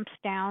tamps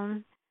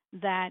down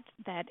that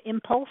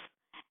impulse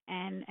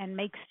and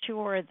makes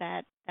sure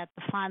that the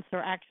fonts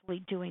are actually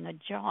doing a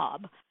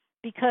job.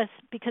 Because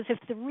if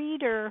the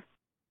reader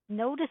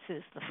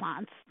notices the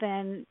fonts,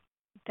 then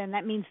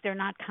that means they're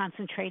not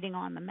concentrating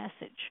on the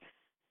message.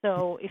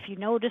 So if you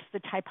notice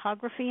the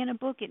typography in a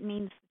book, it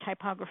means the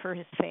typographer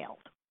has failed.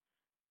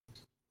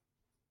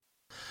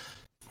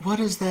 What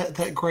is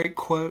that great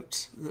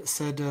quote that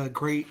said,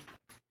 "Great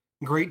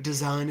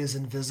design is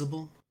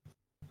invisible"?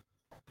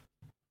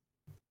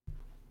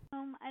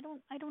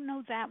 I don't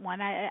know that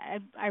one.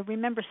 I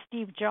remember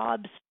Steve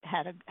Jobs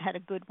had a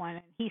good one,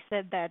 and he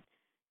said that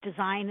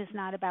design is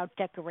not about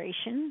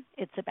decoration;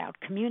 it's about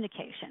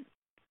communication.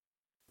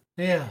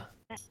 Yeah.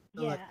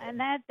 Yeah, and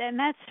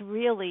that's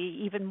really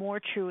even more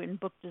true in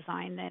book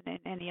design than in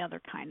any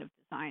other kind of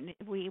design.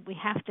 We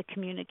have to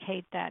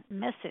communicate that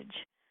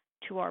message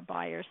to our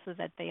buyers so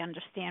that they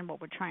understand what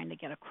we're trying to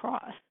get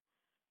across.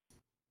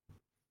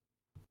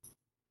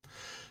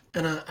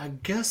 And I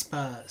guess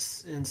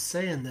in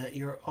saying that,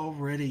 you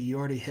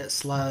already hit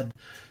slide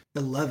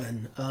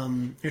 11.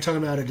 You're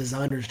talking about a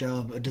designer's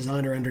job, a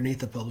designer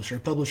underneath a publisher. A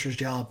publisher's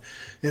job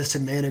is to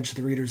manage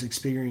the reader's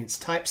experience.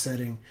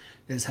 Typesetting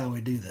is how we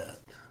do that.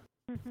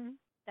 Mm-hmm.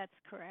 That's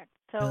correct.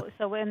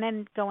 So and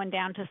then going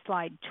down to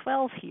slide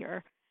 12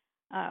 here,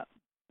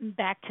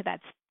 back to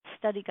that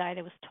study guide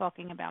I was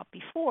talking about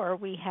before,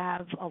 we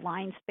have a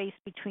line space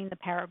between the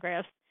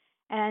paragraphs,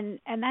 and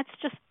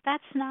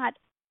that's not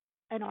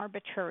an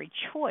arbitrary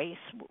choice.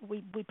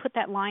 We put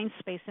that line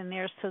space in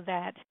there so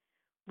that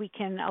we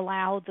can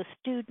allow the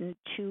student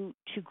to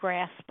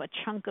grasp a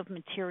chunk of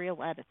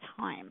material at a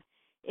time.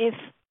 If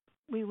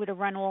we were to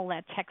run all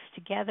that text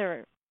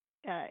together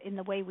in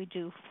the way we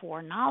do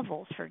for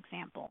novels, for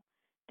example,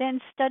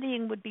 then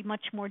studying would be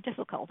much more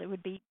difficult. It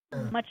would be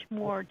much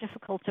more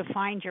difficult to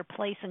find your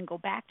place and go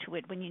back to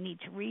it when you need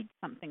to read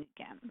something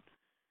again.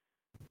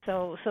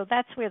 So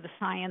that's where the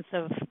science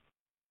of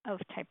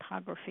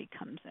typography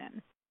comes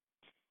in.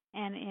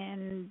 And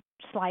in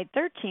slide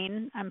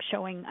 13, I'm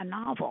showing a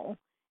novel.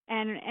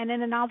 And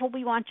in a novel,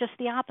 we want just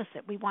the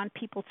opposite. We want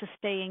people to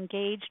stay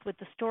engaged with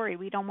the story.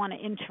 We don't want to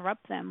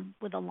interrupt them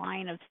with a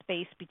line of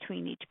space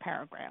between each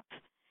paragraph.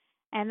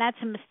 And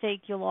that's a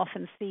mistake you'll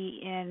often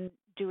see in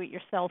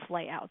do-it-yourself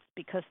layouts,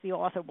 because the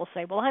author will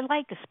say, well, I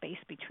like a space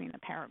between the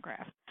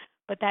paragraphs.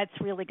 But that's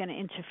really going to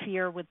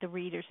interfere with the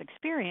reader's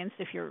experience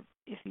if you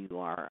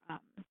are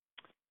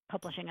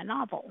publishing a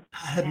novel.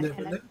 I had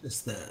never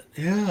noticed that.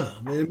 Yeah,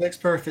 I mean, it makes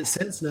perfect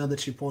sense now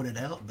that you pointed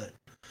out, but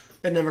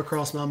it never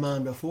crossed my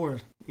mind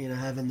before,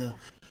 having the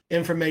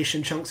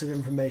chunks of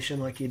information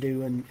like you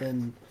do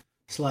in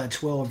slide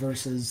 12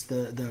 versus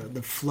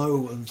the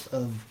flow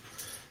of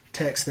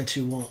text that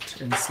you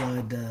want in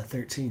slide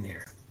 13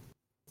 here.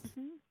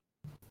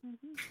 Mm-hmm.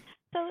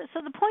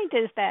 So the point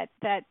is that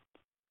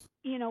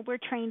we're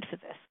trained for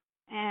this,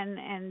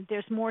 and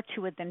there's more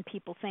to it than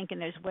people think,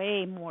 and there's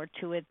way more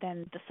to it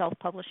than the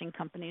self-publishing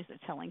companies are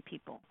telling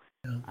people.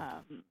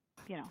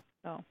 Yeah.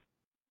 So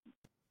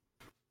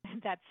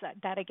that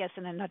I guess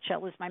in a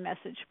nutshell is my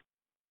message.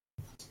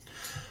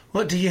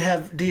 Well, do you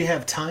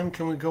have time?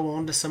 Can we go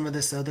on to some of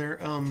this other?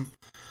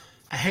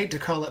 I hate to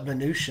call it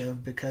minutia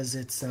because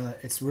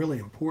it's really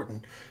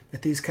important,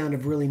 but these kind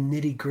of really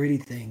nitty gritty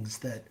things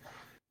that,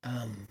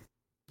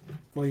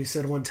 well, you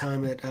said one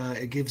time it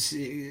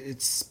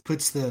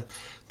puts the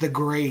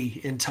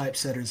gray in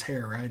typesetter's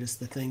hair, right? It's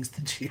the things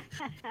that you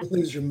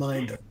lose your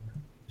mind over.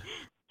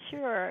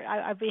 Sure,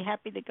 I'd be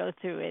happy to go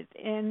through it.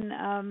 In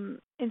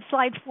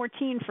slide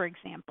 14, for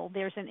example,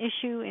 there's an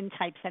issue in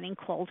typesetting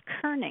called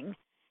kerning,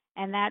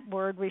 and that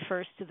word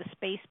refers to the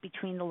space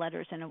between the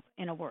letters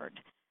in a word.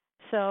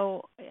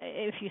 So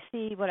if you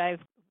see what I've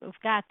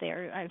got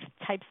there, I've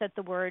typeset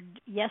the word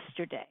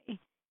yesterday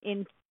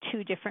in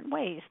two different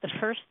ways. The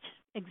first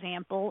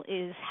example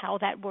is how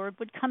that word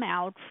would come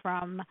out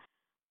from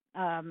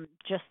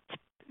just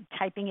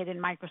typing it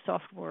in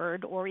Microsoft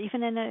Word or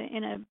even in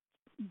a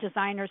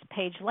designer's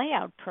page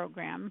layout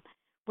program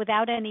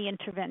without any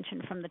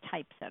intervention from the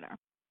typesetter.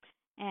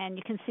 And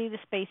you can see the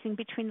spacing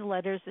between the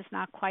letters is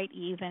not quite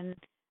even,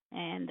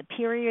 and the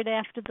period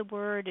after the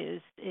word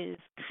is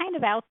kind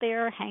of out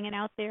there, hanging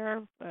out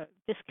there,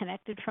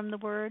 disconnected from the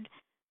word.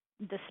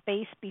 The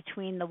space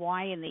between the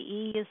Y and the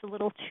E is a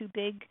little too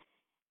big.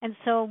 And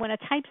so when a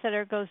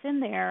typesetter goes in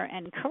there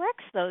and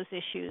corrects those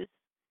issues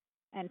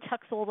and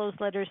tucks all those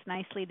letters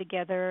nicely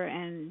together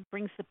and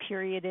brings the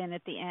period in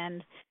at the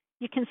end,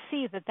 you can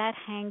see that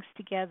hangs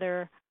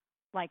together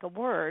like a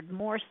word,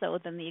 more so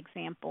than the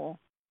example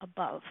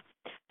above.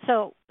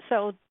 So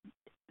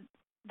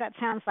that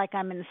sounds like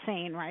I'm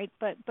insane, right?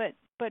 But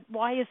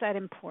why is that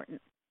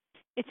important?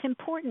 It's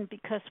important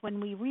because when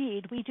we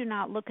read, we do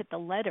not look at the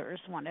letters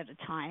one at a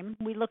time.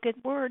 We look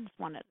at words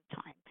one at a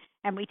time,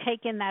 and we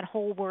take in that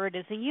whole word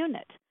as a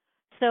unit.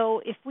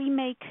 So if we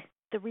make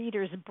the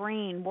reader's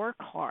brain work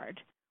hard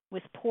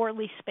with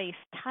poorly spaced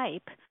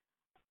type,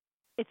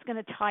 it's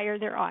going to tire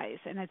their eyes,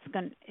 and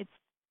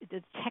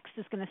the text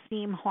is going to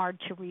seem hard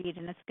to read,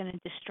 and it's going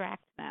to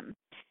distract them,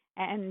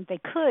 and they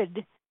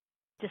could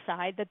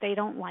decide that they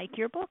don't like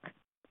your book.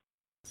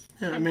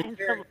 Yeah, I mean,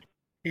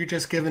 you're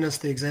just giving us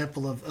the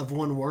example of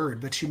one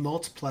word, but you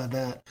multiply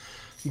that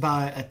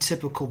by a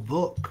typical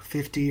book,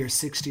 50 or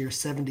 60 or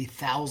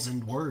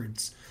 70,000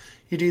 words.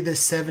 You do this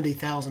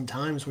 70,000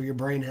 times where your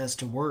brain has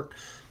to work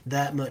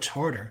that much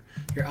harder.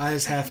 Your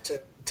eyes have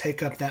to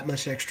take up that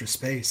much extra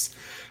space.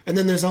 And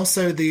then there's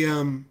also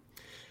the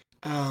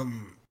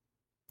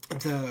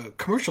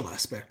commercial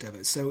aspect of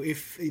it. So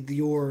if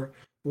your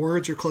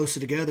words are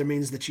closer together,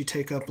 means that you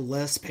take up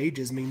less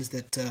pages, means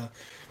that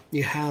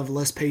you have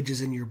less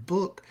pages in your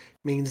book,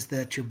 means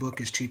that your book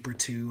is cheaper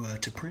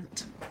to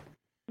print.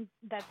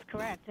 That's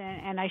correct,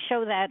 and I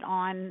show that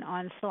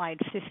on slide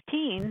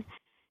 15.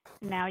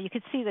 Now you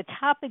could see the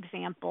top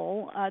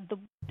example.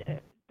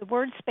 The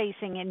word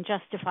spacing in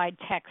justified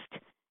text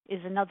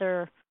is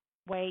another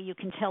way you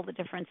can tell the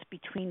difference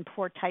between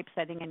poor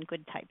typesetting and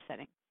good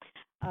typesetting.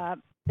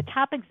 The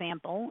top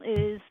example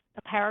is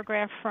a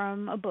paragraph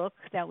from a book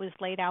that was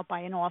laid out by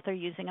an author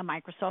using a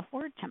Microsoft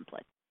Word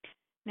template.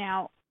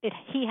 Now,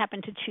 he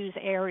happened to choose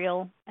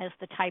Arial as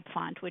the type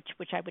font, which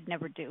I would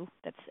never do.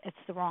 It's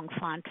the wrong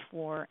font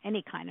for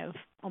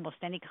almost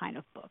any kind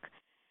of book.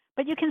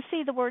 But you can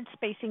see the word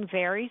spacing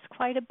varies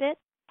quite a bit.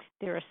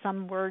 There are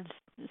some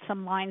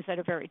lines that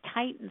are very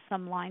tight and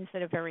some lines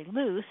that are very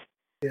loose.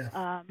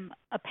 Yeah.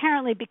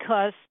 Apparently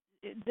because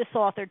this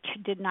author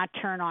did not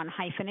turn on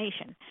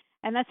hyphenation.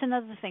 And that's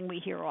another thing we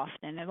hear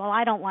often. Well,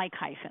 I don't like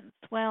hyphens.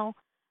 Well,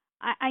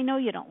 I know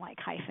you don't like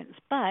hyphens,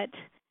 but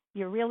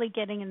you're really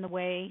getting in the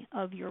way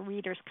of your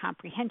reader's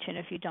comprehension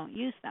if you don't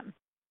use them.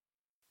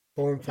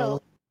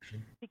 So,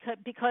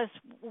 because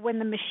when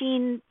the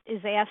machine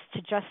is asked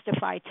to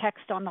justify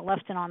text on the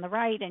left and on the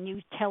right, and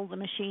you tell the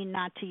machine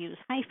not to use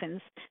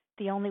hyphens,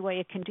 the only way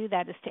it can do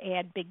that is to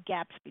add big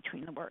gaps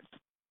between the words.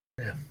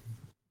 Yeah.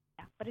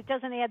 But it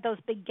doesn't add those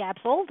big gaps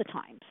all the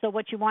time. So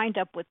what you wind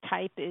up with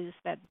type is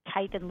that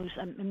tight and loose,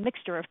 a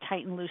mixture of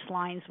tight and loose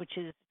lines, which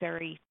is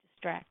very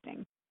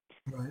distracting.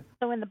 Right.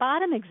 So in the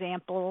bottom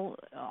example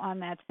on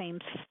that same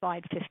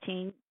slide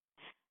 15,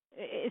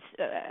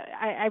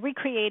 I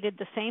recreated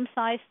the same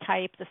size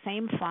type, the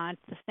same font,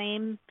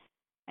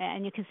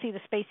 and you can see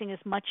the spacing is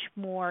much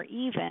more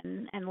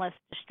even and less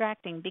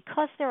distracting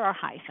because there are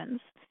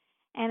hyphens.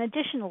 And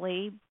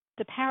additionally,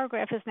 the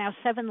paragraph is now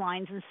 7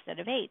 lines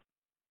instead of 8.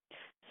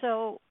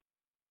 So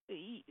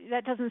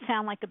that doesn't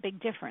sound like a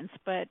big difference,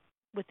 but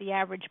with the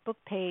average book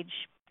page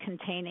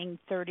containing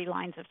 30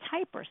 lines of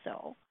type or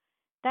so,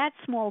 that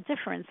small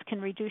difference can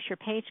reduce your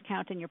page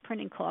count and your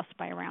printing costs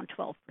by around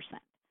 12%.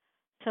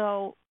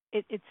 So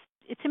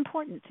it's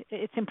important.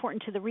 It's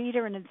important to the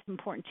reader, and it's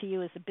important to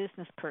you as a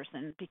business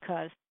person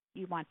because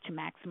you want to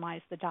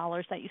maximize the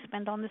dollars that you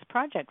spend on this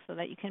project so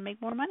that you can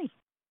make more money.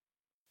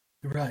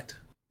 Right.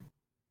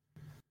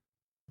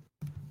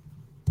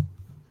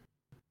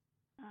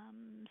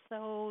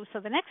 So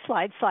the next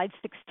slide, slide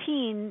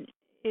 16,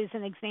 is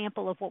an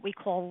example of what we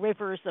call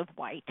rivers of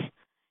white.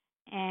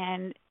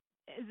 And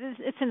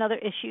it's another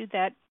issue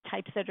that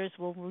typesetters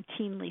will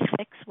routinely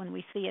fix when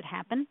we see it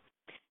happen.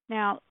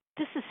 Now,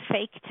 this is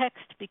fake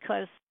text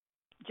because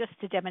just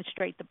to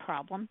demonstrate the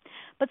problem.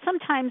 But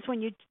sometimes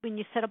when you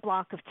set a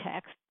block of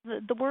text,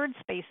 the word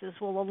spaces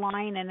will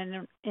align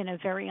in a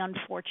very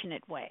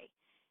unfortunate way.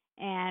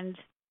 And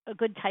a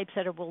good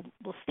typesetter will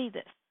see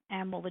this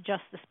and will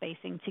adjust the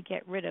spacing to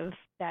get rid of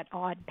that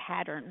odd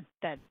pattern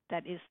that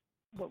is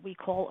what we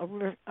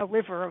call a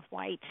river of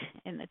white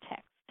in the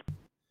text.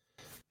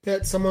 Yeah,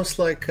 it's almost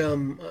like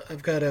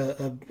I've got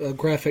a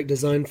graphic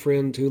design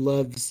friend who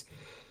loves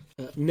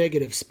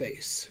negative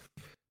space.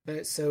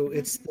 Right? So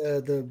it's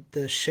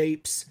the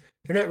shapes.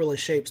 They're not really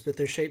shapes, but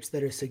they're shapes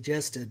that are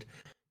suggested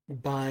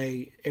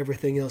by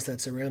everything else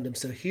that's around him.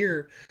 So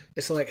here,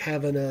 it's like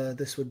having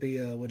this would be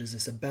what is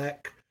this, a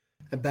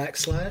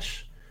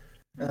backslash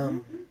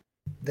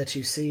that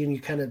you see, and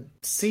you kind of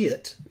see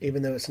it,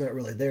 even though it's not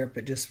really there,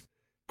 but just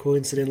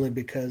coincidentally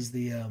because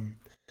the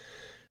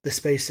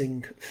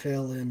spacing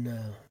fell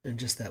in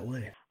just that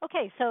way.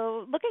 Okay,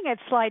 so looking at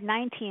slide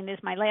 19 is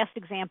my last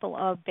example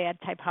of bad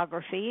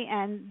typography,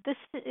 and this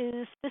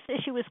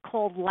issue is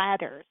called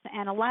ladders.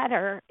 And a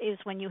ladder is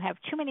when you have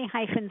too many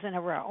hyphens in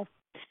a row,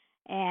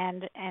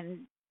 and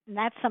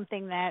that's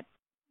something that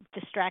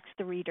distracts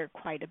the reader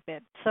quite a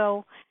bit.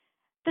 So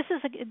this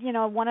is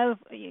one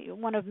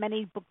of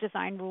many book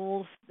design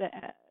rules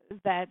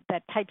that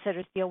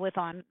typesetters deal with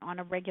on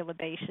a regular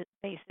basis.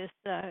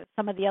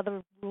 Some of the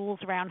other rules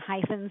around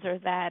hyphens are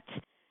that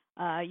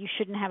you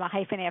shouldn't have a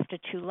hyphen after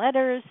two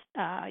letters.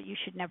 You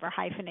should never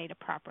hyphenate a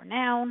proper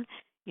noun.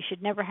 You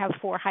should never have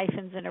four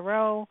hyphens in a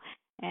row.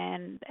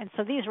 And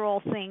so these are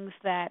all things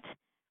that,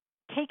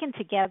 taken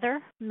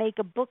together, make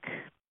a book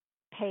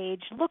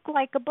page look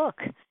like a book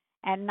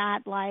and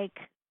not like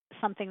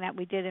something that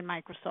we did in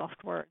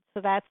Microsoft Word.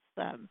 So that's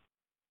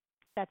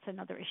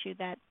another issue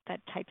that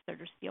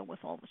typesetters deal with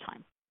all the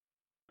time.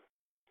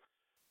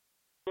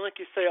 Like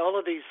you say, all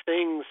of these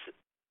things,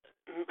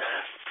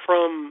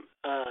 from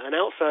an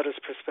outsider's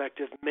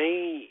perspective,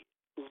 may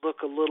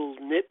look a little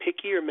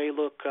nitpicky or may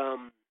look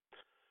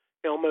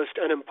almost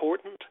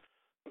unimportant.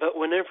 But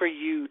whenever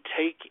you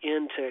take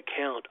into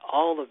account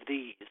all of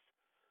these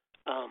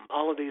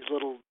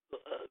little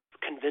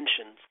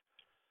conventions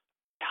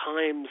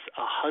times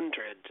 100,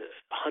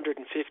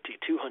 150,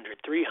 200,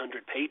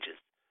 300 pages,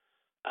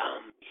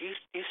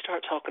 you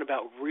start talking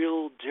about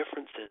real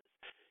differences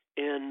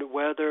in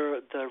whether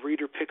the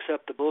reader picks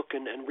up the book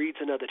and reads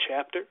another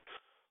chapter,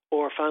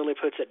 or finally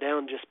puts it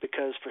down just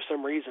because for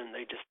some reason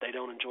they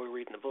don't enjoy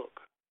reading the book.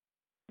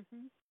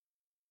 Mm-hmm.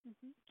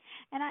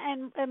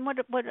 Mm-hmm. And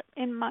what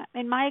in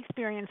my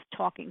experience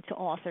talking to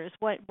authors,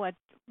 what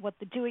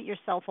the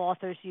do-it-yourself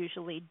authors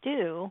usually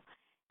do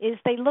is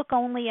they look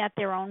only at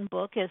their own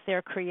book as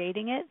they're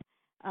creating it,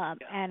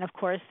 and of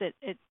course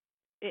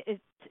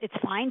it's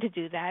fine to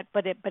do that,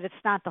 but it's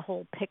not the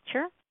whole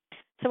picture.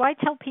 So I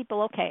tell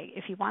people, okay,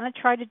 if you want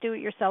to try to do it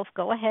yourself,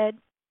 go ahead,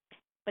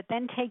 but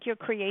then take your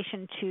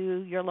creation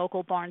to your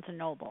local Barnes &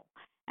 Noble.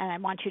 And I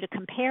want you to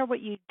compare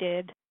what you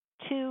did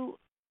to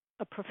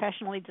a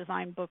professionally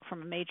designed book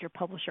from a major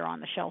publisher on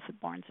the shelf at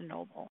Barnes &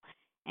 Noble.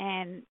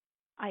 And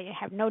I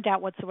have no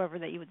doubt whatsoever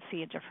that you would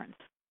see a difference.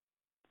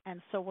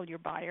 And so will your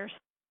buyers.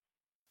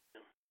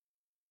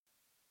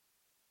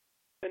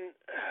 And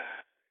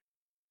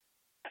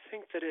I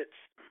think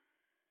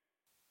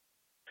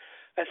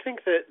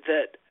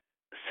that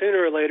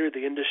sooner or later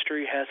the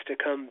industry has to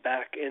come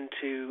back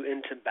into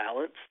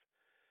balance.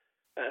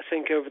 I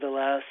think over the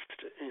last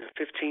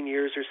 15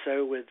 years or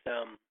so, with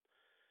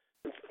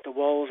the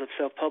walls of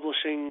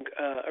self-publishing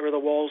or the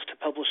walls to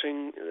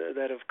publishing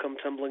that have come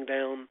tumbling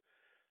down,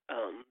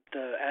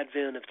 the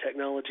advent of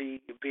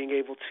technology, being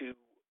able to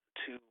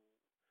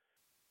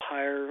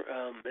hire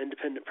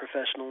independent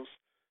professionals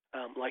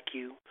like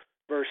you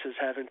versus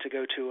having to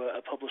go to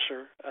a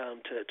publisher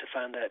to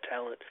find that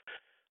talent.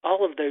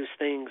 All of those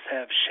things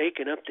have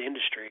shaken up the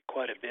industry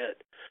quite a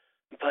bit.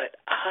 But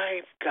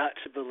I've got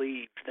to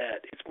believe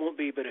that it won't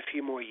be but a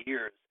few more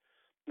years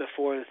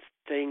before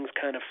things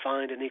kind of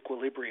find an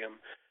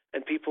equilibrium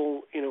and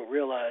people,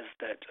 realize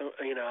that,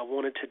 I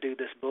wanted to do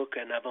this book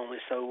and I've only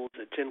sold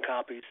 10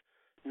 copies.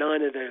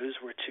 9 of those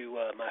were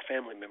to my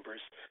family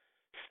members.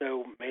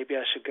 So maybe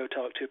I should go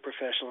talk to a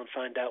professional and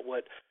find out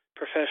what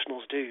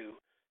professionals do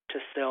to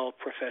sell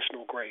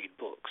professional grade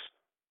books.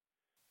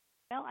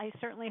 Well, I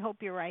certainly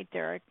hope you're right,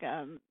 Derek.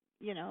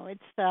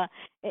 It's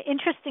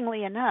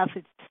interestingly enough,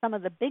 some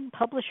of the big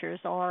publishers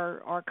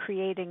are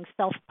creating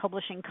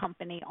self-publishing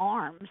company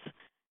arms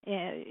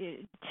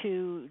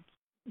to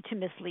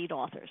mislead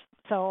authors.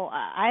 So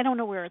I don't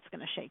know where it's going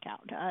to shake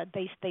out.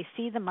 They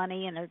see the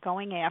money and they're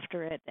going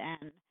after it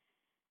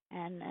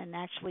and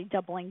actually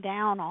doubling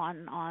down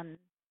on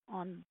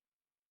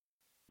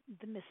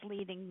the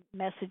misleading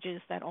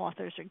messages that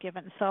authors are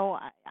given. So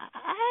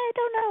I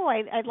don't know.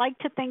 I'd like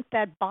to think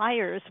that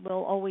buyers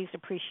will always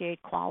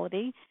appreciate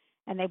quality,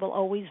 and they will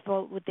always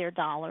vote with their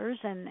dollars,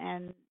 and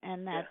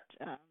that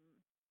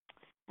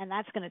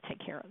that's going to take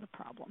care of the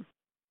problem.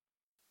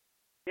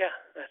 Yeah,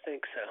 I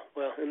think so.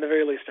 Well, in the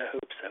very least, I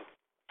hope so.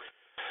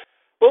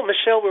 Well,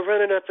 Michele, we're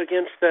running up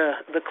against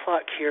the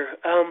clock here.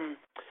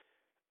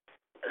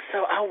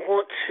 So I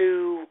want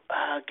to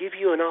give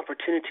you an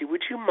opportunity.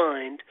 Would you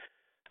mind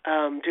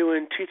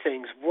doing two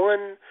things?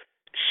 One,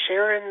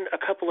 sharing a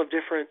couple of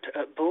different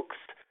books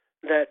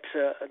that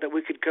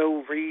we could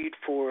go read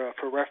for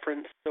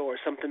reference, or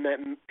something that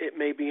it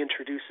maybe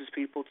introduces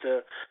people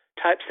to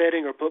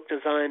typesetting or book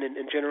design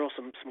in general,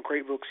 some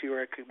great books you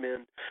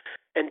recommend.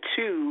 And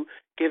two,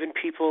 giving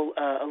people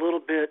a little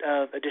bit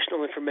of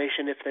additional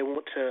information if they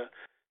want to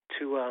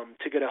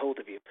get a hold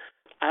of you.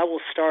 I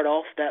will start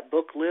off that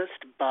book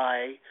list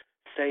by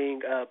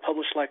saying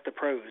Publish Like the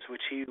Pros,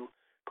 which you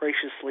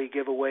graciously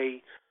give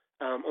away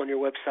on your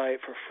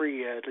website for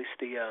free, at least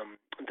the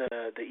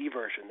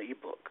e-version, the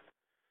e-book.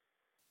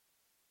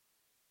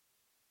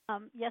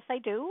 Yes, I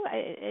do.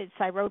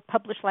 I wrote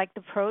Publish Like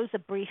the Pros, A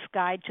Brief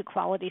Guide to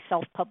Quality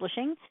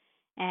Self-Publishing,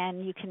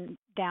 and you can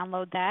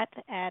download that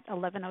at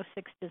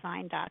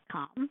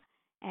 1106design.com.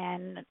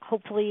 And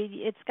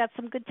hopefully it's got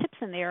some good tips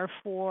in there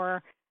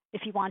for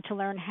if you want to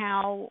learn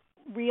how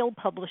real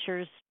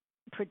publishers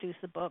produce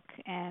a book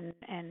and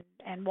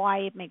why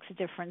it makes a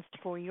difference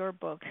for your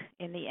book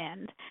in the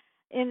end.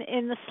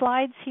 In the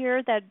slides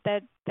here that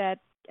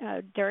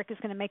Derek is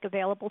going to make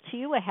available to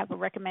you, I have a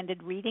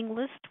recommended reading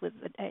list with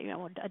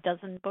a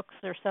dozen books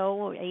or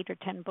so, 8 or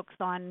 10 books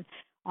on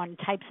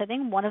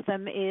typesetting. One of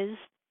them is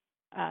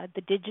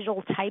the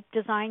Digital Type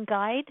Design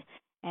Guide,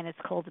 and it's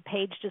called The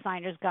Page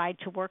Designer's Guide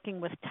to Working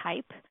with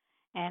Type.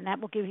 And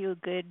that will give you a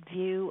good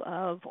view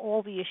of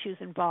all the issues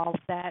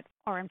that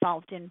are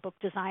involved in book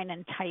design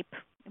and type,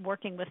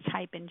 working with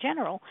type in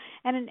general.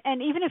 And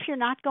even if you're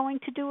not going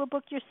to do a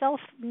book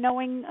yourself,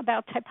 knowing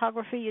about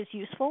typography is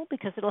useful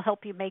because it'll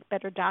help you make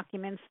better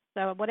documents,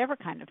 whatever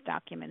kind of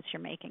documents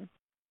you're making.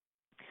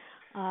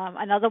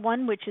 Another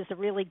one, which is a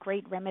really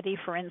great remedy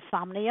for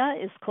insomnia,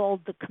 is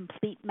called The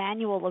Complete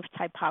Manual of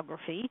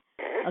Typography,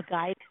 a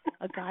guide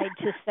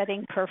to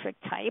setting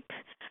perfect type.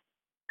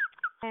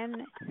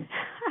 And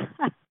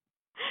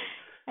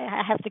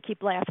I have to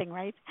keep laughing,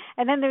 right?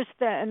 And then there's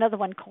another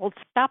one called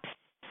Stop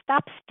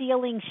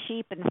Stealing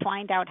Sheep and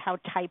Find Out How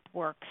Type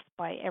Works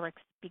by Eric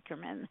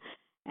Spiekerman.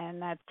 And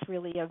that's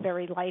really a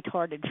very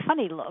lighthearted,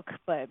 funny look,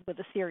 but with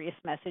a serious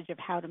message of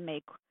how to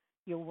make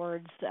your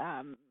words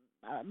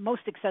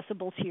most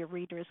accessible to your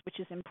readers,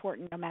 which is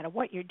important no matter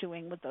what you're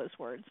doing with those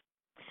words.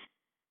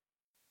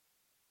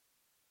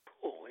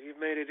 Cool. You've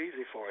made it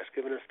easy for us,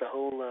 giving us the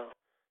whole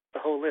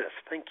list.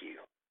 Thank you.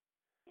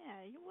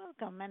 Yeah, you're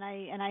welcome. And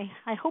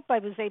I hope I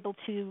was able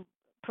to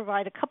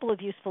provide a couple of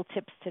useful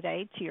tips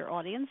today to your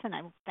audience, and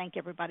I thank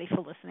everybody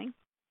for listening.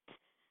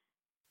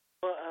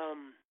 Well,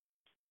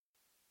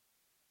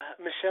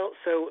 Michele,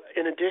 so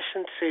in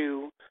addition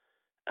to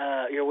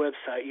your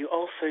website, you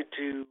also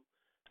do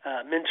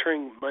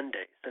Mentoring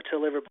Mondays. So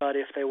tell everybody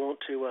if they want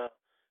to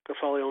go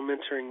follow you on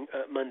Mentoring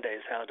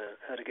Mondays, how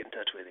to get in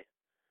touch with you.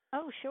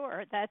 Oh,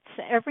 sure. That's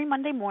every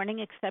Monday morning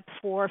except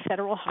for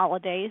federal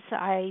holidays.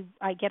 I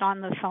get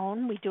on the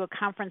phone. We do a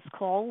conference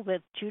call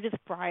with Judith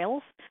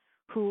Briles,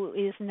 who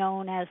is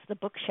known as the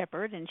Book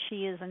Shepherd, and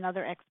she is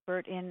another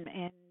expert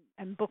in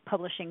book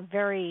publishing,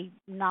 very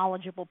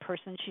knowledgeable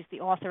person. She's the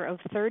author of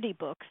 30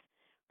 books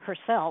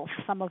herself,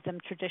 some of them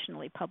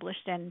traditionally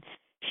published, and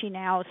she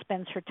now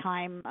spends her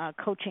time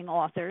coaching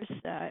authors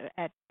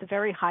at the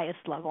very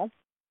highest level.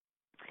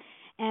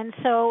 And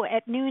so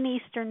at noon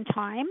Eastern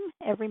Time,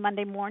 every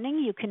Monday morning,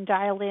 you can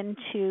dial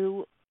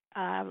into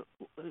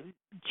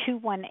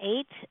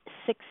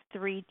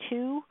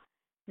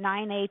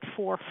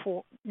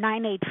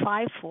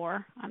 218-632-9854,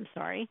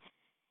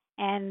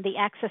 and the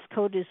access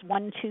code is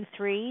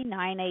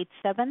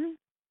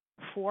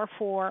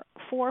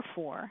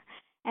 123-987-4444.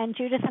 And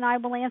Judith and I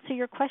will answer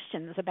your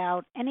questions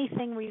about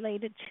anything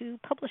related to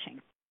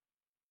publishing.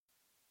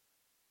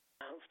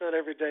 It's not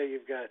every day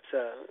you've got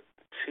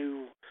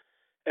two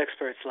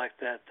experts like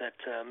that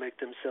make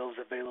themselves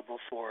available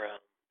for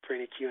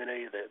any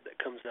Q&A that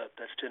comes up.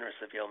 That's generous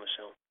of y'all,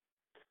 Michele.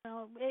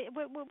 Well,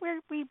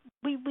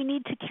 we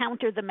need to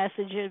counter the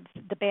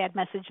bad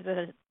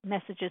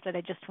messages that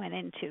I just went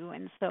into,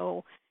 and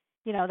so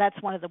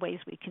that's one of the ways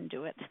we can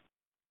do it.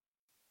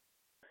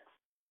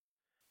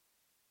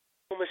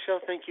 Well,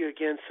 Michele, thank you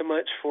again so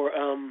much for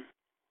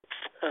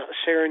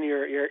sharing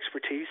your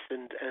expertise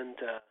and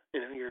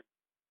your.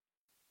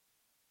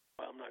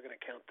 Well, I'm not going to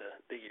count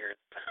the years.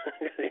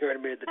 You already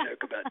made the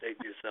joke about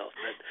dating yourself,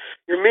 but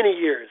your many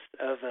years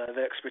of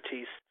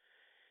expertise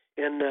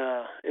in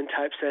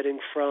typesetting,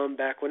 from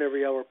back whenever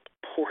y'all were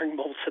pouring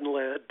molten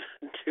lead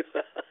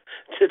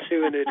to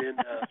doing it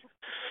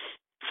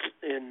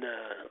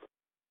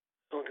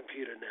on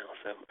computer now.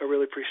 So I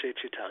really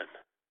appreciate your time.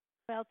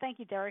 Well, thank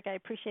you, Derek. I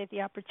appreciate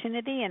the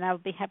opportunity, and I'll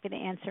be happy to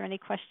answer any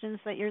questions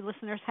that your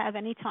listeners have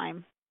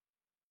anytime.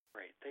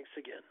 Great. Thanks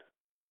again.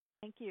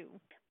 Thank you.